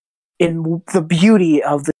 like, in the beauty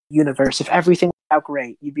of the universe. If everything went out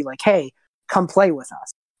great, you'd be like, hey, come play with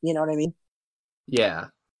us. You know what I mean? Yeah.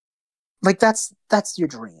 Like, that's your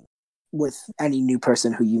dream with any new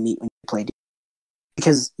person who you meet when you play D&D.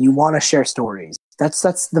 Because you want to share stories.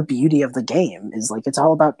 That's the beauty of the game, is like it's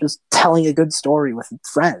all about just telling a good story with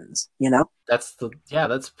friends, you know? That's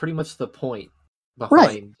pretty much the point behind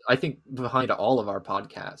Right. I think behind all of our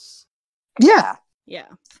podcasts. Yeah. Yeah.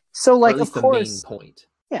 So like, or at least of course, the main point.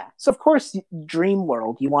 Yeah. So of course, dream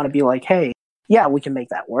world, you want to be like, hey, yeah, we can make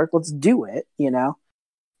that work. Let's do it, you know?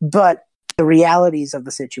 But the realities of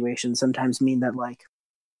the situation sometimes mean that, like,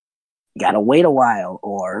 you gotta wait a while,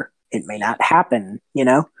 or it may not happen, you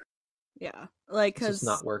know? Yeah. Like, It's just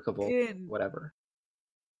because not workable. Whatever.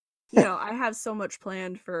 you know, I have so much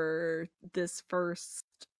planned for this first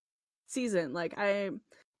season. Like,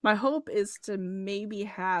 my hope is to maybe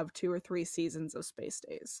have 2 or 3 seasons of Space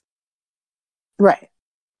Days. Right.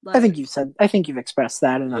 Like, I think you've expressed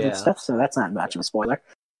that in other Yeah. stuff, so that's not much of a spoiler.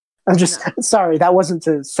 I'm just sorry, that wasn't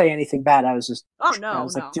to say anything bad. I was just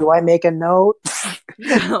like, do I make a note?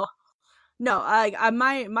 No. No,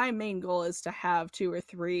 my main goal is to have 2 or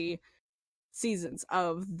 3 seasons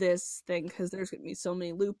of this thing, because there's gonna be so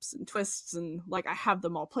many loops and twists, and like I have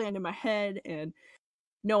them all planned in my head, and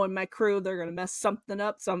knowing my crew, they're gonna mess something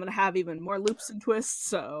up, so I'm gonna have even more loops and twists.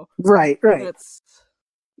 So right. it's,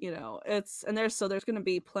 you know, there's gonna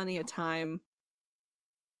be plenty of time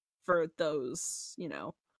for those, you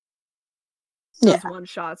know, those one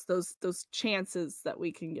shots, those chances that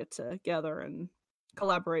we can get together and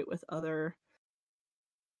collaborate with other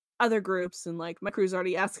groups. And like, my crew's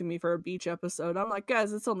already asking me for a beach episode. I'm like,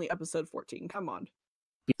 guys, it's only episode 14. Come on.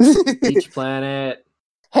 Beach Planet.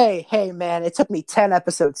 Hey, man! It took me 10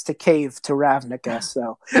 episodes to cave to Ravnica,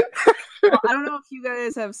 so. Well, I don't know if you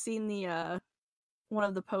guys have seen the one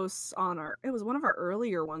of the posts on it was one of our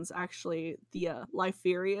earlier ones, actually, the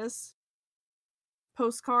Lyferius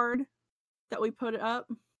postcard that we put up.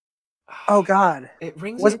 Oh God! It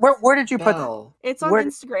rings. Where did you put that? It's on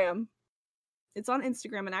Instagram. It's on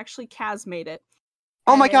Instagram, and actually Kaz made it.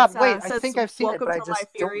 Oh my God! Wait, I think I've seen it, but I just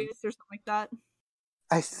don't. Lyferius or something like that.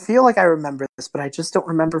 I feel like I remember this, but I just don't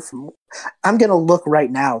remember from. I'm gonna look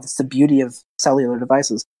right now. That's the beauty of cellular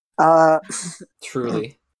devices.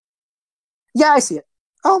 Truly. Yeah, I see it.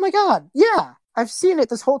 Oh my God! Yeah, I've seen it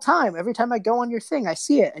this whole time. Every time I go on your thing, I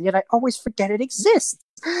see it, and yet I always forget it exists.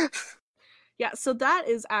 Yeah, so that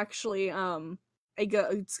is actually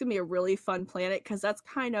it's gonna be a really fun planet, because that's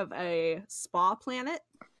kind of a spa planet.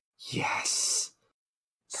 Yes.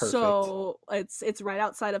 Perfect. So it's right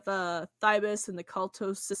outside of Thybus and the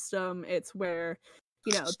Cultos system. It's where,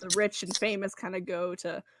 you know, the rich and famous kind of go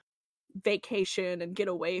to vacation and get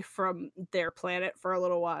away from their planet for a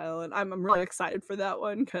little while. And I'm really excited for that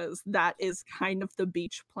one, because that is kind of the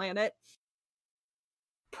beach planet.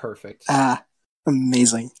 Perfect.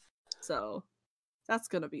 Amazing. So that's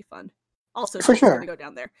gonna be fun. Also, for sure, gonna go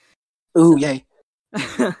down there. Ooh, yay!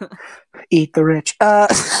 Eat the rich.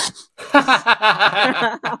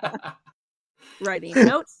 Writing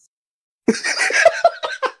notes.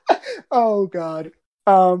 Oh God.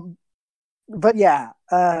 But yeah,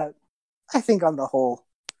 I think on the whole,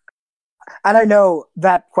 and I know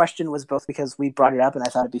that question was both because we brought it up and I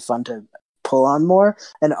thought it'd be fun to pull on more,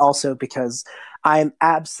 and also because I'm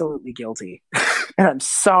absolutely guilty, and I'm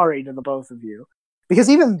sorry to the both of you, because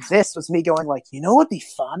even this was me going like, you know what'd be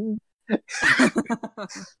fun?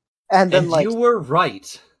 And then, And like, you were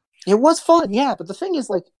right. it was fun, yeah. But the thing is,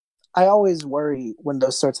 like, I always worry when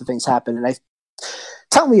those sorts of things happen. And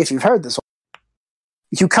tell me if you've heard this.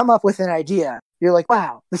 You come up with an idea. You're like,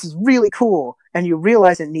 wow, this is really cool. And you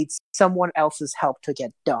realize it needs someone else's help to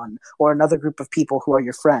get done, or another group of people who are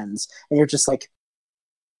your friends. And you're just like,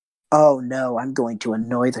 oh no, I'm going to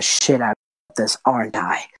annoy the shit out of this, aren't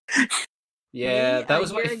I? Yeah, Me, that a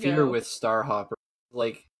was my year fear ago. with Starhopper.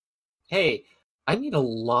 Like, hey, I need a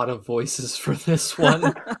lot of voices for this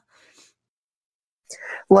one.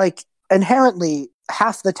 Like, inherently,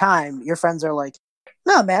 half the time, your friends are like,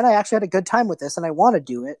 no, man, I actually had a good time with this and I want to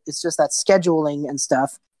do it. It's just that scheduling and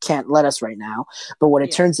stuff can't let us right now. But what it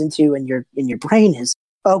Yeah. turns into in your brain is,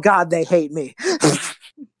 oh god, they hate me.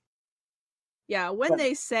 Yeah, when But-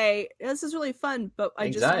 they say this is really fun, but I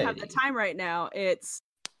just don't have the Anxiety. time right now, it's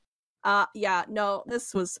yeah, no,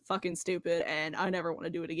 this was fucking stupid and I never want to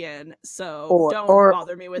do it again. So don't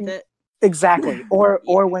bother me with it. Exactly. Or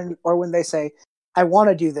Yeah. when they say, I want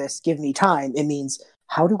to do this, give me time, it means,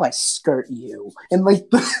 how do I skirt you? And like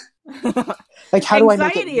like how do I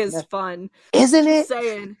make it Anxiety is fun. Isn't Just it?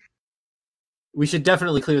 saying. We should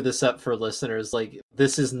definitely clear this up for listeners. Like,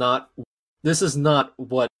 this is not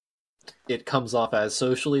what it comes off as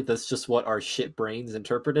socially. That's just what our shit brains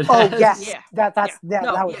interpret it Oh as. yes. Yeah. That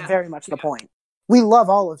No, was yeah. very much the point. We love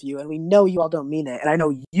all of you and we know you all don't mean it, and I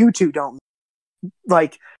know you two don't.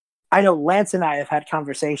 Like, I know Lance and I have had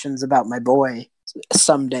conversations about my boy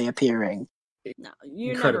someday appearing. No,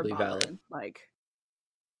 you're Incredibly never valid. bothering. Like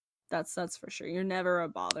that's for sure. You're never a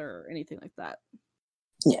bother or anything like that.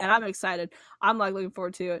 Yeah. And I'm excited. I'm like looking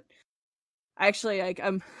forward to it. Actually, like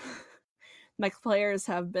my players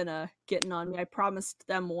have been getting on me. I promised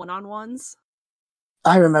them one-on-ones.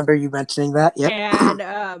 I remember you mentioning that. Yep.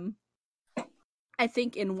 And I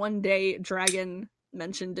think in one day Dragon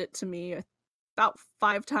mentioned it to me about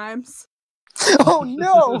 5 times. Oh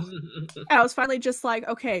no. And I was finally just like,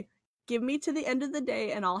 okay, give me to the end of the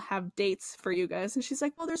day and I'll have dates for you guys. And she's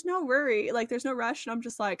like, well, there's no worry. Like, there's no rush. And I'm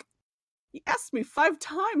just like, you asked me 5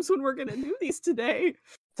 times when we're going to do these today.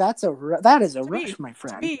 That is a rush, my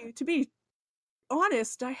friend. To be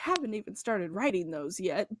honest, I haven't even started writing those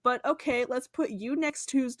yet. But okay, let's put you next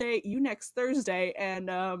Tuesday, you next Thursday. And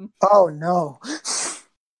Oh no.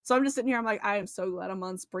 so I'm just sitting here. I'm like, I am so glad I'm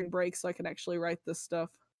on spring break so I can actually write this stuff.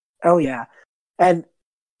 Oh yeah. And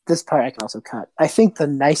this part I can also cut. I think the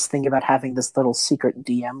nice thing about having this little secret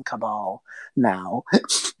DM cabal now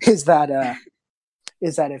is that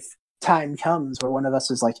if time comes where one of us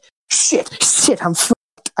is like, shit, I'm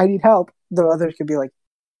fucked, I need help, the other could be like,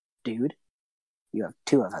 dude, you have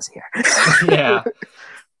 2 of us here. Yeah.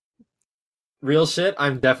 Real shit,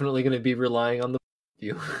 I'm definitely going to be relying on the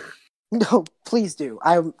you. No, please do.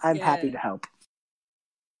 I'm Yeah. happy to help.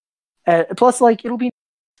 Plus, like, it'll be.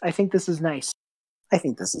 I think this is nice. It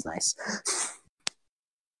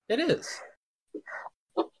is.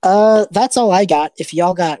 That's all I got. If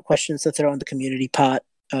y'all got questions to throw in the community pot,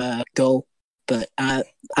 go. But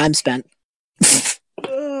I'm spent.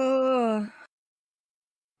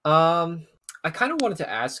 I kind of wanted to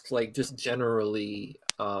ask, like, just generally,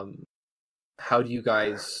 how do you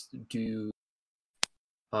guys do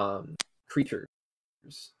creatures?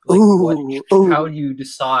 Like, how do you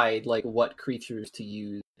decide, like, what creatures to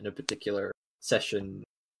use in a particular session,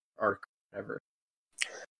 arc, whatever?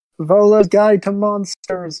 Vola's Guide to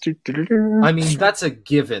Monsters. I mean, that's a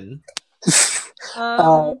given.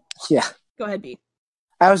 Yeah. Go ahead, B.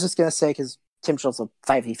 I was just gonna say, because Tim Schultz of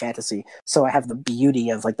 5e Fantasy, so I have the beauty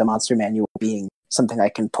of, like, the monster manual being something I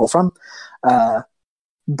can pull from.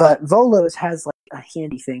 But Volo's has, like, a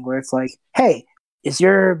handy thing where it's like, hey, is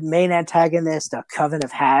your main antagonist a coven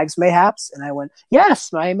of hags, mayhaps? And I went,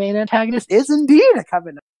 yes, my main antagonist is indeed a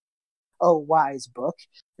coven of... Oh, wise book.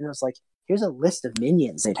 And it was like, here's a list of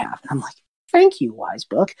minions they'd have. And I'm like, thank you, wise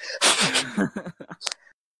book.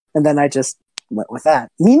 And then I just went with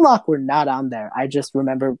that. Meanlock were not on there. I just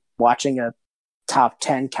remember watching a top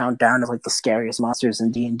 10 countdown of, like, the scariest monsters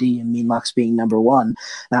in D&D, and Meanlocks being number 1.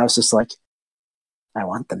 And I was just like, I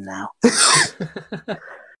want them now.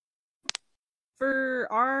 For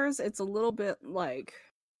ours, it's a little bit like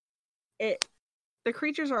the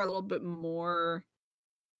creatures are a little bit more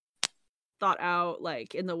thought out,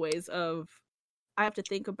 like, in the ways of I have to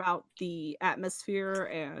think about the atmosphere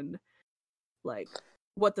and, like,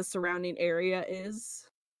 what the surrounding area is.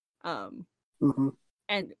 Mm-hmm.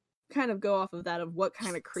 And kind of go off of that of what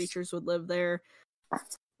kind of creatures would live there.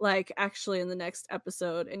 Like, actually in the next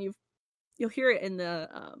episode, and you'll hear it in the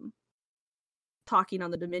talking on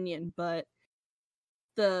the Dominion, but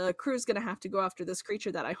the crew's gonna have to go after this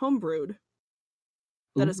creature that I homebrewed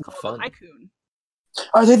that is called fun. the Haikun.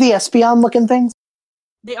 Are they the Espeon looking things?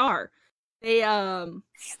 They are. They I like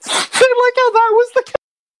how that was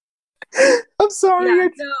the. I'm sorry. yeah,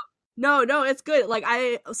 no, it's good. Like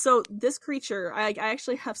so this creature, I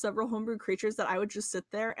actually have several homebrew creatures that I would just sit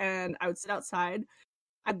there and I would sit outside.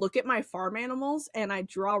 I'd look at my farm animals and I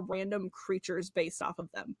draw random creatures based off of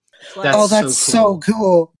them. Like, That's so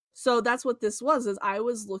cool. So that's what this was. Is I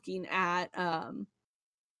was looking at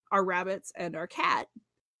our rabbits and our cat,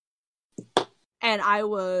 and I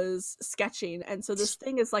was sketching. And so this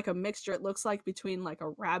thing is like a mixture. It looks like between like a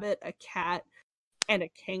rabbit, a cat, and a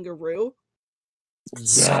kangaroo.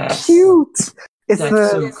 Yes. So cute. It's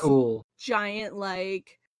so cool. Giant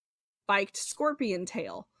like spiked scorpion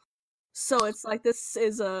tail. So it's like this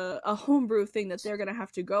is a homebrew thing that they're gonna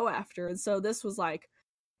have to go after. And so this was like,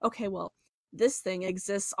 okay, well, this thing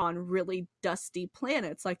exists on really dusty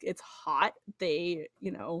planets. Like it's hot. They,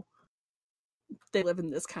 they live in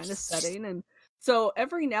this kind of setting. And so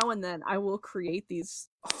every now and then I will create these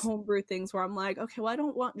homebrew things where I'm like, okay, well, I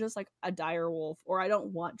don't want just like a dire wolf, or I don't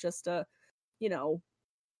want just a, this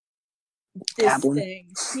goblin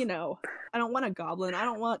thing, I don't want a goblin. I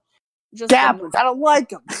don't want just goblins. I don't like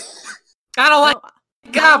them. I don't like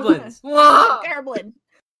goblins. Goblin.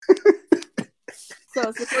 So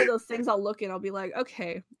it's just one of those things I'll look and I'll be like,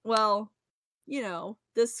 okay, well,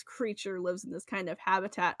 this creature lives in this kind of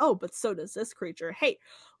habitat. Oh, but so does this creature. Hey,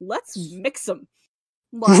 let's mix them.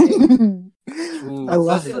 Like, I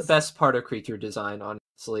love it. The best part of creature design,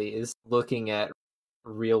 honestly, is looking at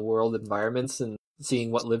real world environments and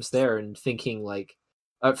seeing what lives there and thinking like,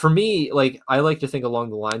 for me, like I like to think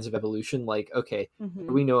along the lines of evolution. Like, okay, what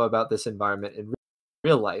do we know about this environment in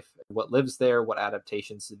real life? What lives there? What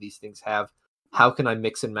adaptations do these things have? How can I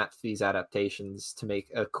mix and match these adaptations to make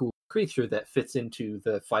a cool creature that fits into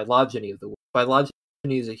the phylogeny of the world? Phylogeny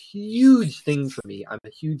is a huge thing for me. I'm a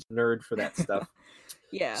huge nerd for that stuff.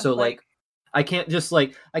 Yeah. So like I can't just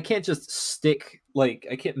stick like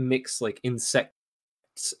I can't mix like insects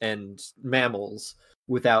and mammals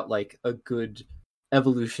without like a good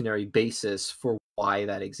evolutionary basis for why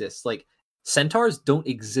that exists. Like centaurs don't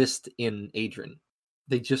exist in Adrian.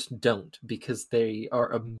 They just don't, because they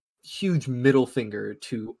are a huge middle finger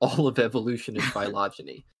to all of evolution and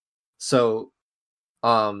phylogeny. So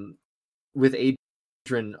with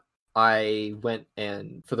Adrian, I went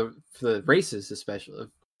and for the races, especially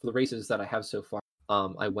for the races that I have so far,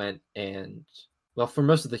 I went and, well, for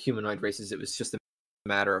most of the humanoid races, it was just a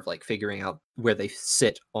matter of like figuring out where they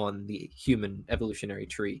sit on the human evolutionary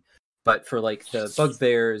tree. But for like the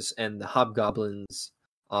bugbears and the hobgoblins,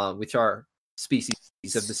 which are species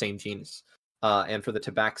of the same genus, and for the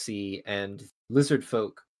tabaxi and lizard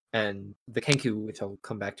folk and the kenku, which I'll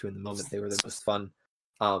come back to in a moment, they were the most fun.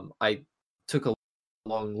 I took a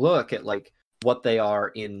long look at like what they are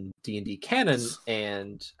in D&D canon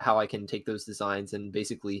and how I can take those designs and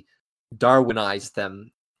basically Darwinize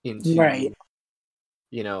them into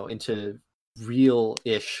into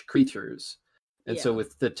real-ish creatures. And so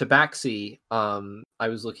with the tabaxi, I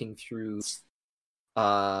was looking through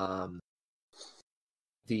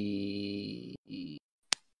the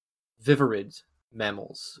viverrid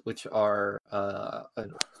mammals, which are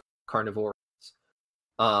carnivores.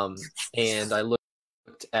 And I looked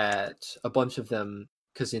at a bunch of them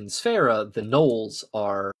because in Sphera, the gnolls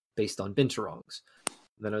are based on binturongs.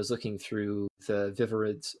 And then I was looking through the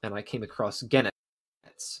viverids and I came across genets.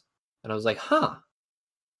 And I was like, huh,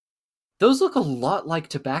 those look a lot like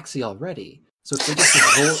tabaxi already. So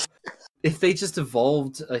if they just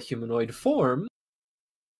evolved a humanoid form,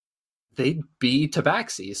 they'd be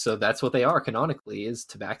tabaxi. So that's what they are canonically, is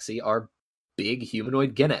tabaxi are big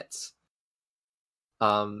humanoid genets.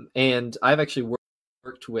 And I've actually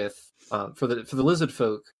worked with for the lizard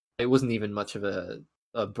folk. It wasn't even much of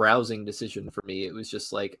a browsing decision for me. It was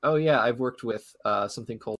just like, oh yeah, I've worked with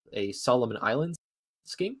something called a Solomon Islands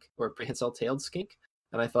skink, or a prehensile-tailed skink,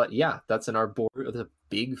 and I thought, yeah, that's the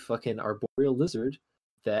big fucking arboreal lizard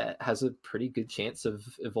that has a pretty good chance of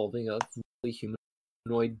evolving a really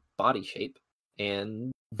humanoid body shape.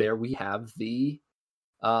 And there we have the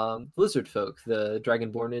lizard folk, the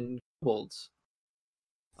dragonborn and kobolds.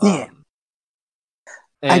 Yeah.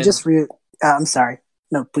 I'm sorry.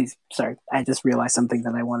 No, please. Sorry. I just realized something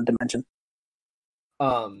that I wanted to mention.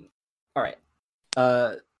 All right.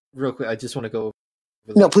 Real quick, I just want to go over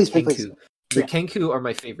no, please. The kenku are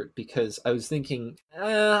my favorite because I was thinking,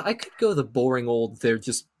 I could go the boring old, they're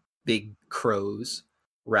just big crows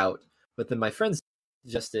route. But then my friends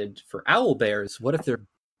suggested for owl bears, what if they're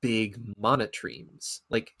big monotremes?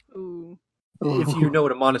 Like, if you know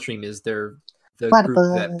what a monotreme is, they're the group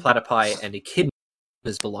that platypi and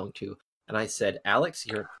echidnas belong to. And I said, Alex,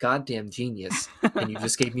 you're a goddamn genius. And you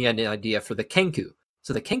just gave me an idea for the Kenku.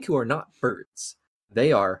 So the Kenku are not birds.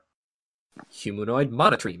 They are humanoid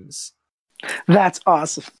monotremes. That's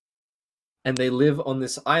awesome. And they live on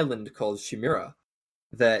this island called Chimera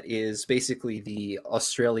that is basically the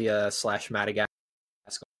Australia/Madagascar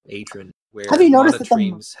Adrian, where Have you noticed that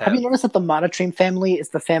monotremes have you noticed that the monotreme family is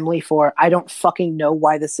the family for I don't fucking know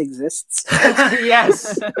why this exists?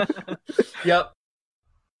 Yes. Yep.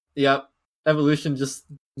 Evolution just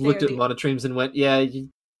looked at the- monotremes and went, yeah, you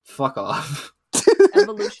fuck off.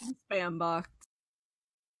 Evolution spam box.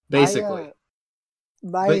 Basically.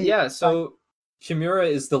 But yeah, so Chimera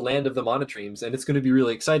is the land of the monotremes, and it's going to be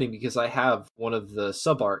really exciting because I have one of the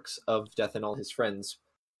sub-arcs of Death and All His Friends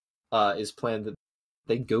is planned that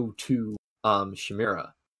they go to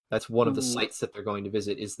Chimera. That's one of the sites that they're going to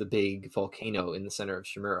visit is the big volcano in the center of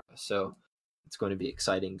Chimera. So it's going to be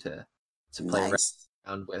exciting to play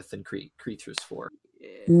around with and create creatures for.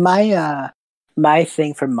 My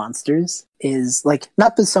thing for monsters is like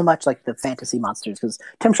not so much like the fantasy monsters because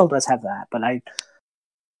Timshel does have that, but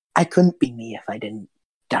I couldn't be me if I didn't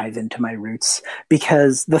dive into my roots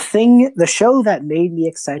because the show that made me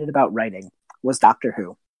excited about writing was Doctor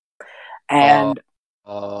Who, and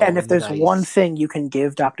if there's one thing you can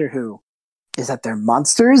give Doctor Who is that their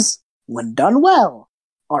monsters, when done well,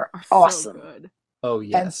 are awesome. So good. Oh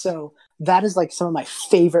yes, and so that is like some of my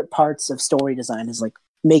favorite parts of story design is like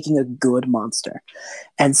making a good monster.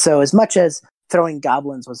 And so as much as throwing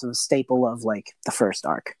goblins was a staple of like the first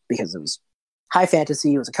arc because it was high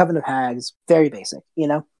fantasy, it was a coven of hags, very basic, you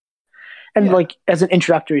know? And like as an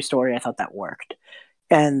introductory story, I thought that worked.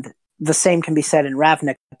 And the same can be said in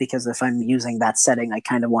Ravnik because if I'm using that setting, I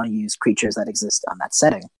kind of want to use creatures that exist on that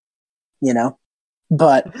setting, you know?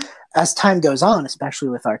 But as time goes on, especially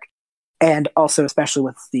with Arc, and also especially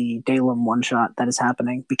with the Dalem one-shot that is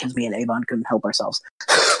happening because me and Avon couldn't help ourselves.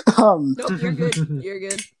 Nope, you're good. You're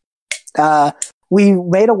good. We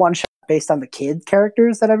made a one-shot based on the kid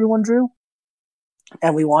characters that everyone drew.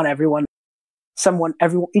 And we want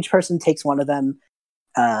each person takes one of them,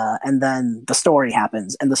 and then the story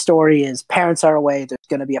happens. And the story is parents are away, there's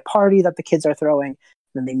going to be a party that the kids are throwing,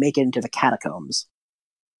 then they make it into the catacombs.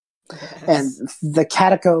 Yes. And the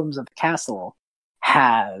catacombs of the castle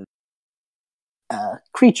have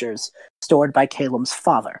creatures stored by Calem's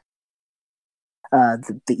father,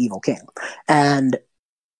 the evil king. And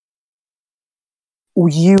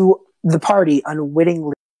the party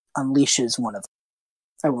unwittingly unleashes one of them.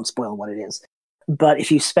 I won't spoil what it is. But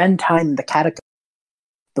if you spend time in the catacomb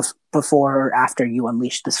before or after you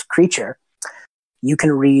unleash this creature, you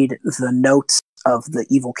can read the notes of the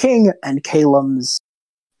evil king and Calem's,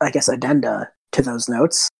 I guess, addenda to those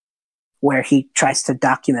notes, where he tries to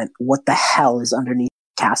document what the hell is underneath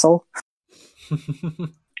the castle.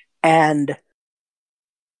 And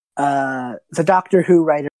the Doctor Who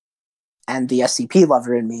writer and the SCP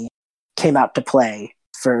lover in me came out to play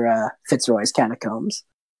for Fitzroy's Catacombs.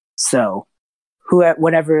 So,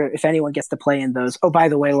 if anyone gets to play in those... Oh, by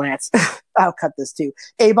the way, Lance, I'll cut this too.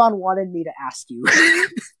 Abon wanted me to ask you.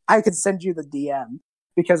 I could send you the DM.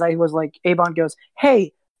 Because I was like, Abon goes,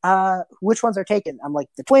 hey, which ones are taken? I'm like,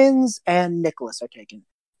 the twins and Nicholas are taken.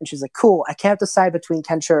 And she's like, cool, I can't decide between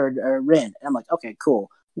Kencher or Rin. And I'm like, okay,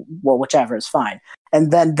 cool. Well, whichever is fine.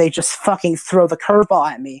 And then they just fucking throw the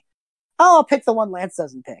curveball at me. Oh, I'll pick the one Lance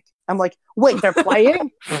doesn't pick. I'm like, wait, they're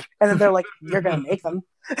playing? And then they're like, you're going to make them.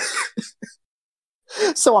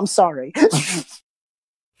 So I'm sorry.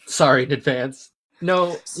 Sorry in advance.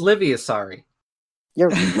 No, Livy is sorry. You're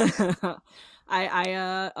right.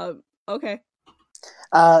 Okay.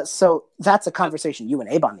 So that's a conversation you and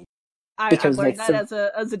Abon need. I learned that as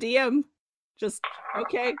a DM. Just,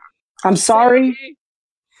 okay. I'm sorry,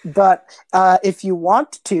 but if you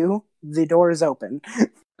want to, the door is open.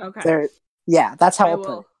 Okay. That's how I'll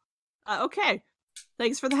put it. Okay.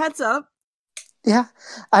 Thanks for the heads up. Yeah.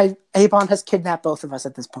 Abon has kidnapped both of us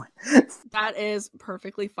at this point. That is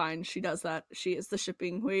perfectly fine. She does that. She is the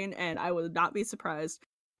shipping queen, and I would not be surprised,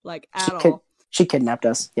 at all. She kidnapped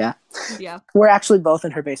us, yeah. Yeah. We're actually both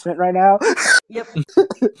in her basement right now. Yep.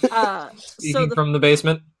 Speaking from the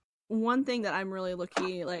basement. One thing that I'm really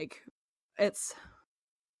looking,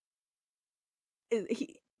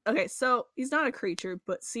 okay, so he's not a creature,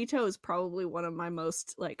 but Sito is probably one of my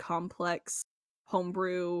most, complex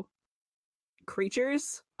homebrew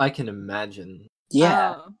creatures. I can imagine.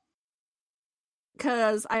 Yeah.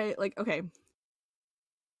 Because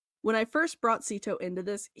when I first brought Sito into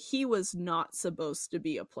this, he was not supposed to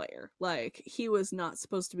be a player. He was not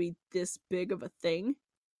supposed to be this big of a thing.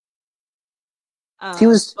 He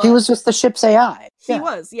was just the ship's AI. He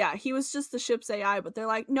was just the ship's AI, but they're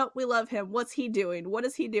like, nope, we love him. What's he doing? What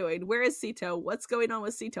is he doing? Where is Sito? What's going on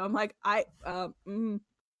with Sito? I'm like,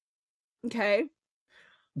 okay.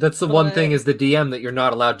 That's the one thing as the DM that you're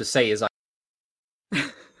not allowed to say is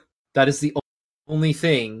that is the only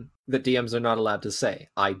thing that DMs are not allowed to say.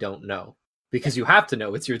 I don't know. Because you have to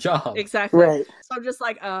know, it's your job. Exactly. Right. So I'm just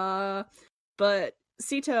like, but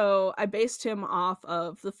Sito, I based him off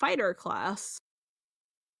of the fighter class.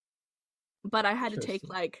 But I had to take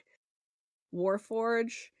like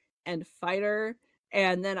Warforge and Fighter,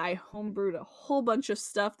 and then I homebrewed a whole bunch of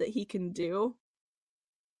stuff that he can do.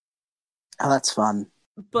 Oh, that's fun.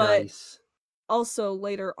 But nice. Also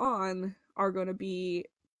later on are going to be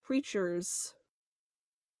creatures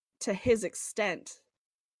to his extent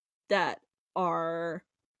that are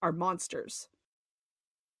monsters.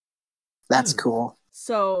 That's cool.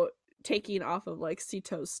 So taking off of like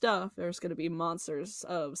Sito's stuff, there's going to be monsters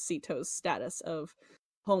of Sito's status of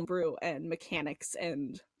homebrew and mechanics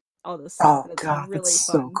and all this stuff. Oh god, really that's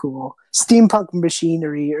fun. so cool. Steampunk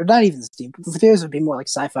machinery, or not even steampunk, theirs would be more like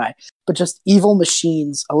sci-fi, but just evil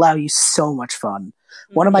machines allow you so much fun.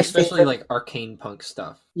 One of my especially like arcane punk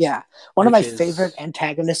stuff. Yeah. One of my favorite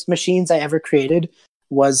antagonist machines I ever created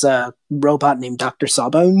was a robot named Dr.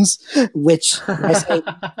 Sawbones, which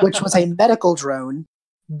was a medical drone,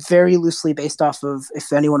 very loosely based off of,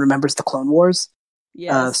 if anyone remembers, the Clone Wars.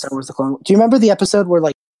 Yes. Star Wars: The Clone Wars. Do you remember the episode where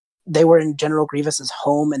like they were in General Grievous's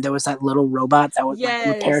home and there was that little robot that like,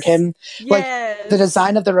 repaired him? Yes. Like the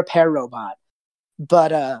design of the repair robot.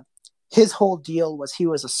 But his whole deal was he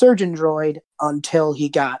was a surgeon droid until he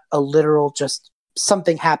got a literal just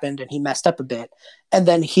something happened and he messed up a bit. And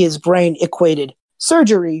then his brain equated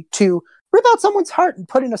surgery to rip out someone's heart and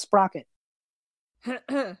put in a sprocket.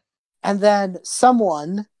 And then some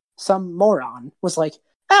moron, was like,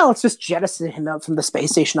 oh, let's just jettison him out from the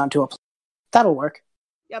space station onto a plane. That'll work.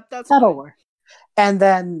 Yep, that'll work. And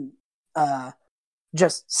then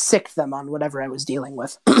just sicked them on whatever I was dealing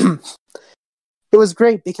with. It was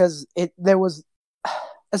great because there was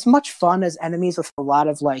as much fun as enemies with a lot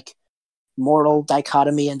of like moral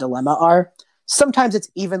dichotomy and dilemma are. Sometimes it's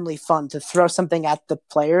evenly fun to throw something at the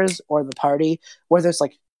players or the party where there's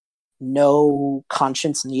like no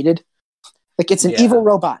conscience needed. Like it's an evil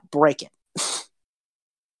robot, break it.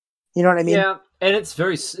 You know what I mean? Yeah, and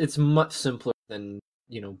it's much simpler than,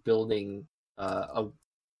 building a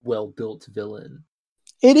well-built villain.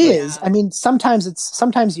 It is. I mean, sometimes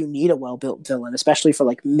you need a well-built villain, especially for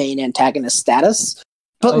like main antagonist status.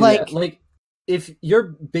 But like if your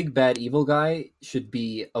big bad evil guy should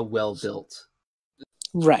be a well-built,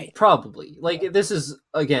 right? Probably. Like this is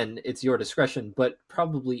again, it's your discretion, but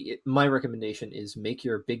probably my recommendation is make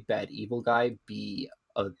your big bad evil guy be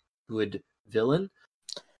a good villain,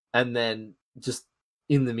 and then just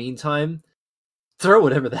in the meantime, throw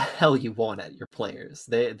whatever the hell you want at your players.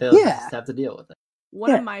 They'll just have to deal with it.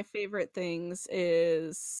 One of my favorite things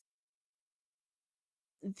is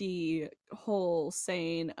the whole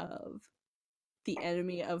saying of the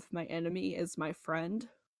enemy of my enemy is my friend.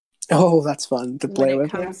 Oh, that's fun to play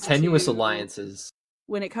with. Tenuous alliances.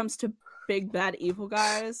 When it comes to big bad evil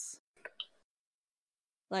guys,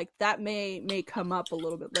 like that may come up a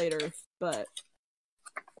little bit later, but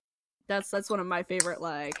that's one of my favorite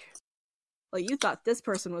like you thought this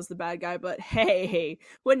person was the bad guy, but hey,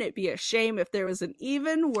 wouldn't it be a shame if there was an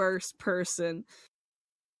even worse person?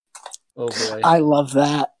 Oh boy. I love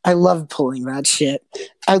that. I love pulling that shit.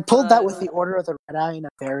 I pulled that with the Order of the Red Eye in a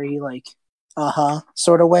very like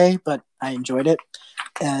sort of way, but I enjoyed it.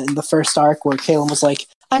 In the first arc where Caleb was like,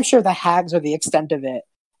 I'm sure the hags are the extent of it.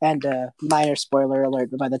 And minor spoiler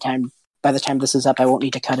alert, but by the time this is up, I won't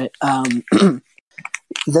need to cut it.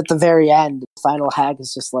 At the very end, the final hag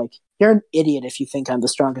is just like, you're an idiot if you think I'm the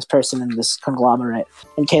strongest person in this conglomerate.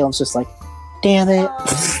 And Caleb's just like, damn it.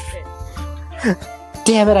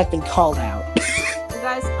 Damn it, I've been called out. Well,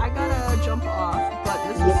 guys, I gotta jump off, but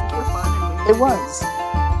this was super fun. It was.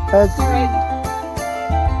 Agreed.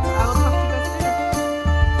 I will talk to you guys later.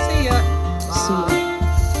 See ya. Bye. See ya.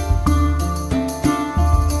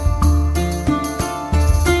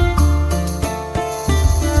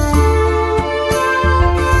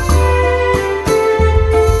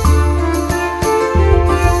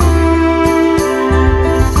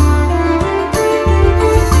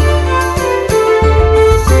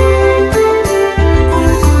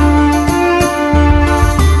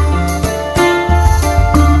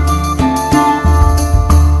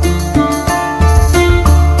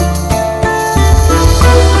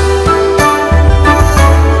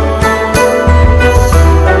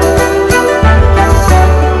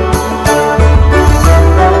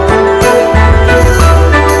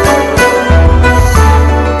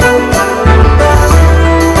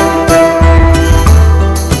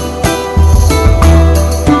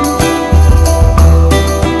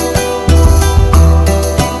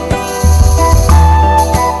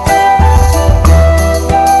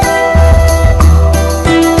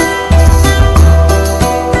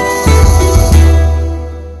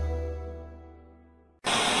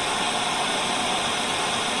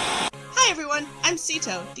 I'm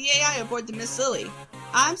Sito, the AI aboard the Miss Lily.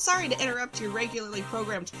 I'm sorry to interrupt your regularly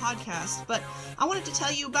programmed podcast, but I wanted to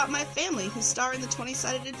tell you about my family who star in the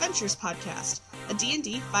 20-Sided Adventures podcast, a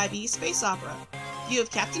D&D 5e space opera. You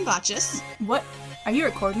have Captain Botchus. What? Are you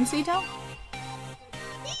recording, Sito?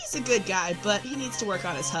 He's a good guy, but he needs to work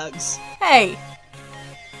on his hugs. Hey!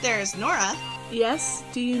 There's Nora. Yes?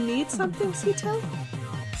 Do you need something, Sito?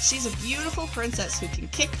 She's a beautiful princess who can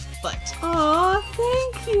kick butt. Aw,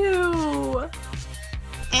 thank you!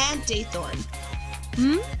 And Daythorn.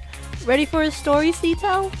 Ready for a story,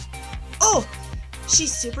 Sito? Oh!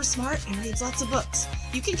 She's super smart and reads lots of books.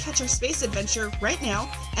 You can catch our space adventure right now,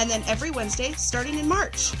 and then every Wednesday, starting in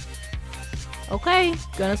March. Okay,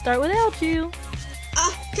 gonna start without you.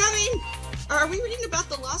 Coming! Are we reading about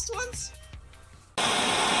the Lost Ones?